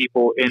like the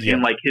people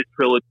in like his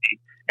trilogy,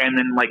 and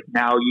then like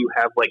now you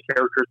have like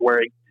characters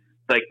wearing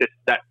like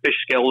that fish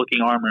scale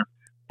looking armor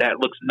that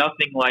looks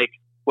nothing like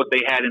what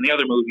they had in the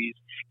other movies,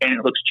 and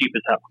it looks cheap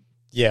as hell.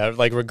 Yeah,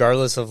 like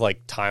regardless of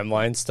like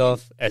timeline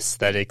stuff,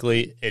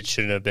 aesthetically, it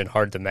shouldn't have been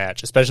hard to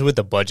match, especially with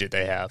the budget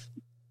they have.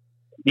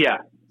 Yeah,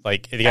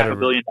 like they got $500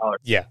 million.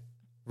 Yeah,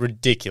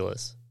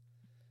 ridiculous.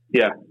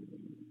 Yeah.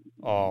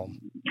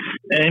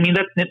 And I mean,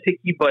 that's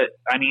nitpicky, but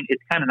I mean,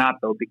 it's kind of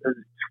not though, because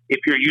if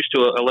you're used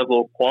to a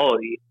level of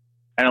quality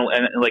and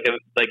like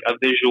a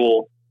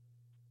visual,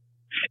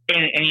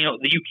 and you know,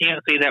 you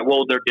can't say that,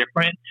 well, they're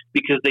different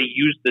because they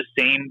use the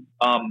same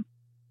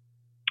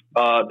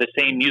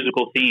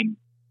musical theme.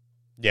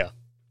 Yeah.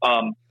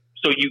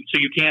 So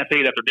you can't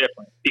say that they're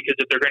different, because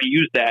if they're going to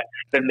use that,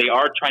 then they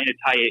are trying to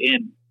tie it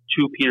in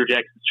to Peter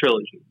Jackson's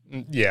trilogy.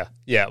 Yeah.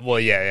 Yeah. Well,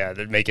 yeah.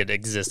 They make it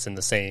exist in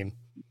the same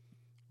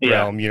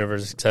realm,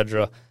 universe,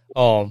 etc.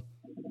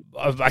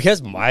 I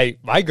guess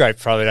my gripe,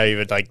 probably not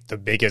even like the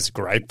biggest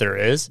gripe there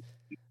is,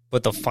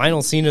 but the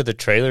final scene of the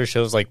trailer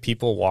shows like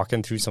people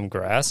walking through some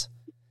grass.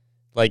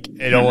 Like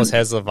it almost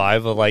has the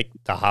vibe of like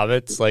the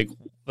Hobbits,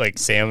 like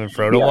Sam and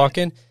Frodo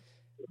walking.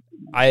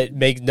 It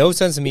makes no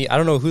sense to me. I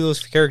don't know who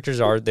those characters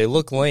are. They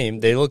look lame.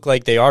 They look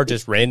like they are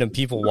just random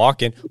people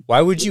walking.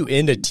 Why would you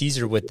end a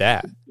teaser with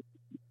that?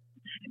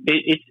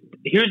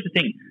 Here's the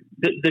thing.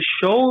 The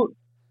show,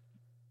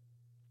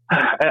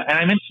 and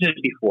I mentioned it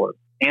before,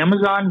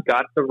 Amazon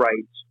got the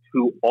rights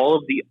to all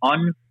of the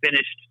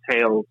unfinished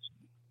tales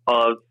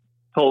of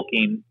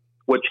Tolkien,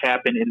 which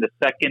happened in the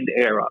Second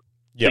Era.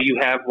 Yep. So you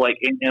have like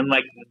in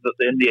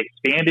the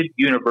expanded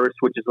universe,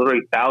 which is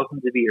literally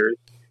thousands of years,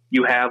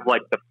 you have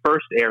like the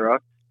First Era,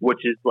 which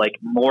is like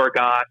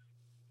Morgoth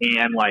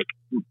and like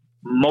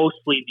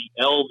mostly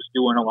the elves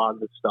doing a lot of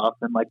this stuff,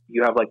 and like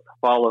you have like the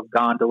fall of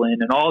Gondolin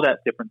and all that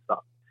different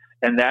stuff,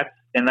 and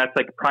that's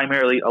like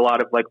primarily a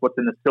lot of like what's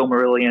in the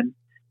Silmarillion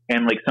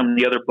and like some of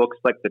the other books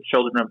like the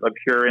Children of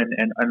Hurin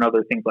and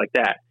other things like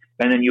that.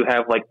 And then you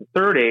have like the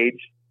Third Age,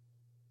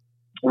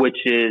 which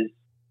is,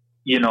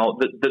 you know,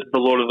 the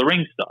Lord of the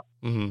Rings stuff.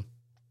 Mm-hmm.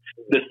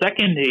 The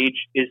Second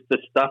Age is the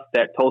stuff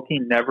that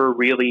Tolkien never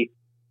really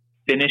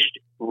finished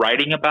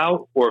writing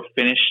about, or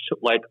finished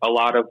like a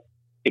lot of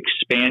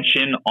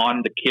expansion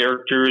on the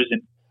characters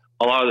and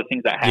a lot of the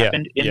things that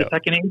happened in the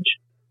Second Age.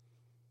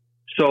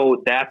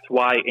 So that's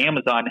why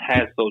Amazon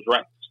has those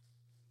rights.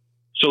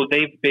 So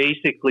they've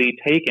basically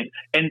taken,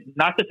 and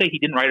not to say he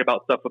didn't write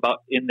about stuff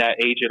about in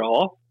that age at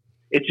all.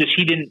 It's just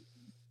he didn't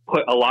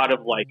put a lot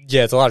of like...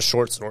 Yeah, it's a lot of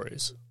short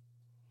stories.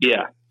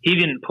 Yeah. He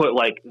didn't put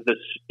like this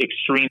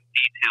extreme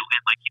detail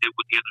in like he did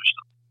with the other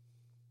stuff.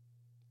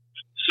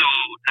 So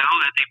now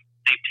that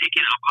they've taken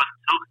it upon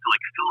themselves to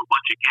like fill a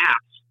bunch of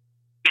gaps,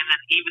 and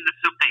then even the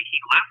stuff that he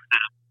left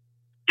them,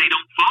 they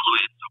don't follow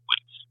it in some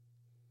ways.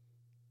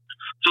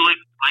 So like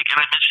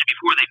and I mentioned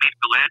before, they made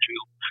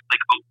Galadriel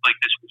like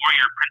this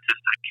warrior princess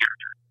type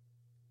character.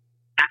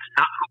 That's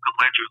not who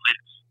Galadriel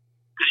is.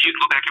 Because you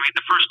go back and read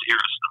the First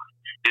Era stuff,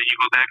 and you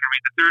go back and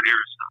read the Third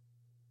Era stuff.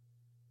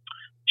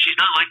 She's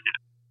not like that.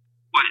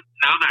 But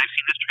now that I've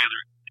seen this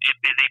trailer,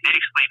 and they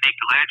basically make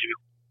Galadriel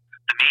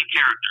the main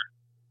character.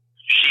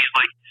 She's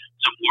like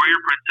some warrior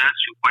princess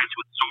who fights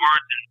with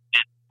swords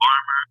and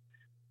armor,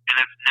 and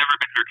that's never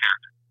been her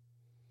character.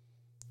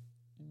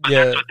 But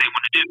that's what they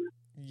want to do.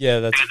 Yeah,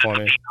 that's because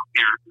funny. it's a female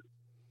character.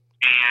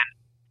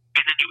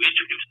 And then you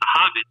introduce the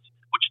hobbits,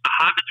 which the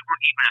hobbits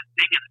weren't even a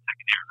thing in the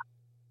second era.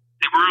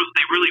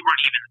 They really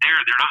weren't even there.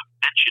 They're not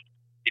mentioned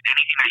in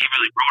anything that he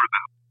really wrote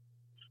about.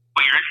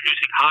 But you're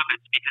introducing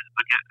hobbits because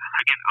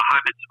again,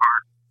 hobbits are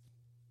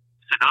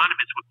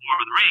synonymous with Lord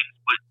of the Rings,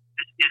 but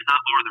this is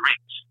not Lord of the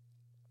Rings.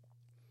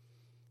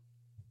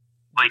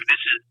 Like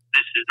this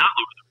is not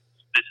Lord of the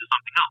Rings. This is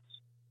something else.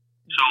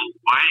 So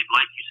why,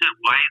 like you said,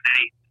 why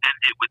they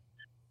end it with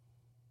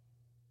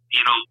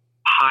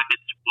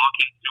hobbits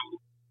walking through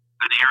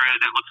an area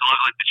that looks a lot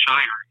like the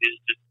Shire is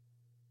just,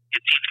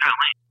 it seems kind of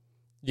lame.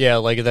 Yeah,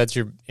 like that's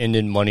your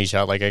ended money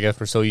shot. Like I guess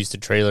we're so used to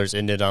trailers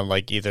ended on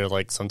like either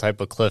like some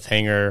type of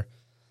cliffhanger,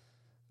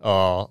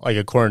 like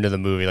according to the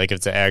movie. Like if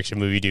it's an action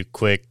movie, do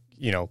quick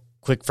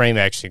frame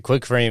action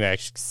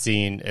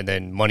scene, and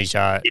then money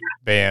shot,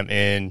 bam,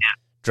 in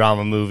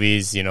drama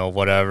movies,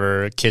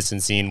 whatever, kissing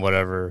scene,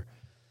 whatever,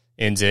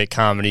 ends it,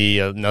 comedy,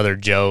 another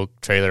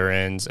joke, trailer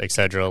ends,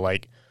 etc.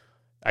 Like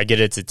I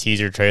get it's a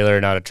teaser trailer,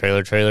 not a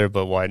trailer,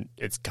 but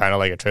it's kind of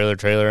like a trailer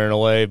in a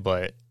way,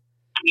 but.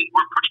 I mean,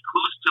 we're pretty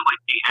close to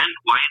like the end.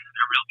 Why isn't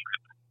there a real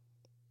trailer?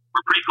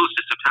 We're pretty close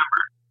to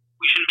September.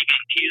 We shouldn't be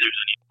getting teasers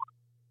anymore.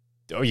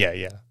 Oh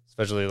yeah,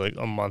 especially like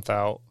a month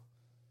out.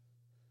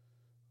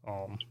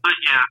 But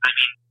yeah, I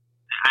mean,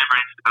 I've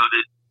ranted about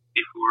it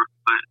before,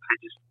 but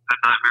I'm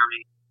not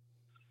very.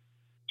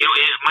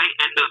 It might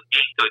end up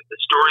being the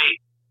story.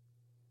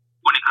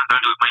 When it comes down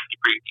to it, might be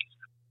pretty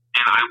decent,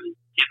 and I will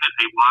give it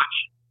a watch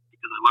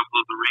because I love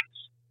Lord of the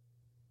Rings,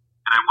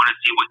 and I want to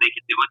see what they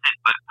can do with it.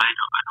 But I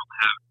don't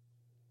have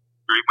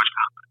very much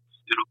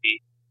confidence it'll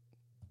be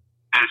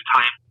as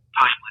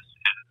timeless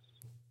as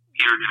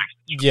Peter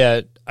Jackson.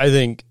 Yeah, I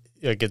think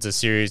like it's a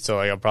series, so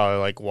like I'll probably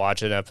like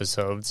watch an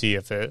episode, see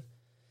if it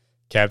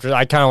captures.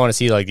 I kind of want to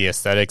see like the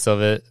aesthetics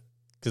of it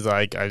because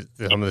like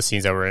some of the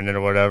scenes that were in it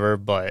or whatever.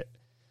 But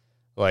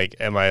like,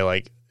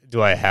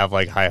 do I have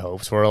like high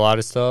hopes for a lot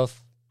of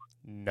stuff?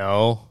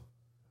 No.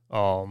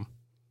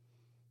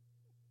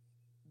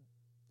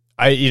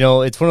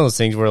 It's one of those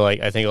things where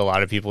like I think a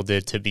lot of people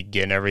did to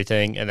begin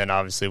everything, and then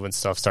obviously when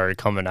stuff started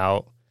coming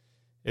out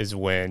is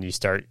when you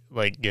start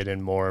like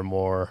getting more and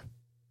more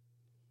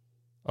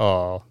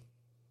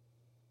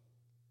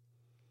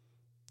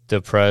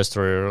depressed,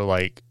 or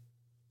like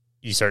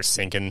you start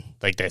sinking,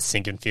 like that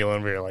sinking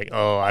feeling where you're like,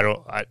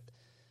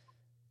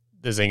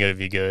 this ain't gonna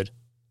be good.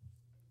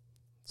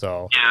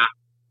 So yeah,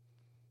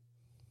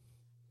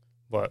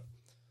 but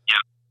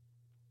yeah,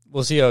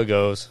 we'll see how it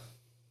goes.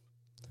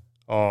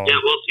 Yeah,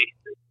 we'll see.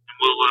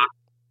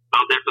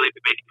 I'll definitely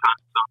be making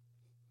comments on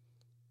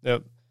it.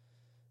 Yep.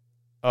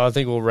 I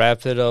think we'll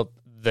wrap it up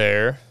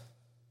there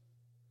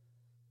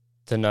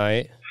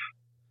tonight.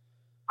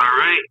 All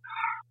right.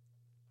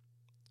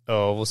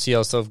 We'll see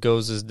how stuff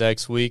goes this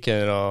next week,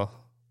 and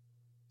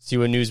see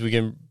what news we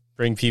can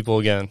bring people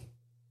again.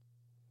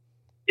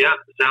 Yeah,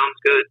 sounds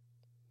good.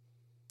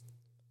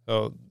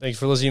 Thanks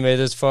for listening. You made it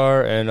this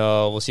far, and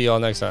we'll see y'all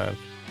next time.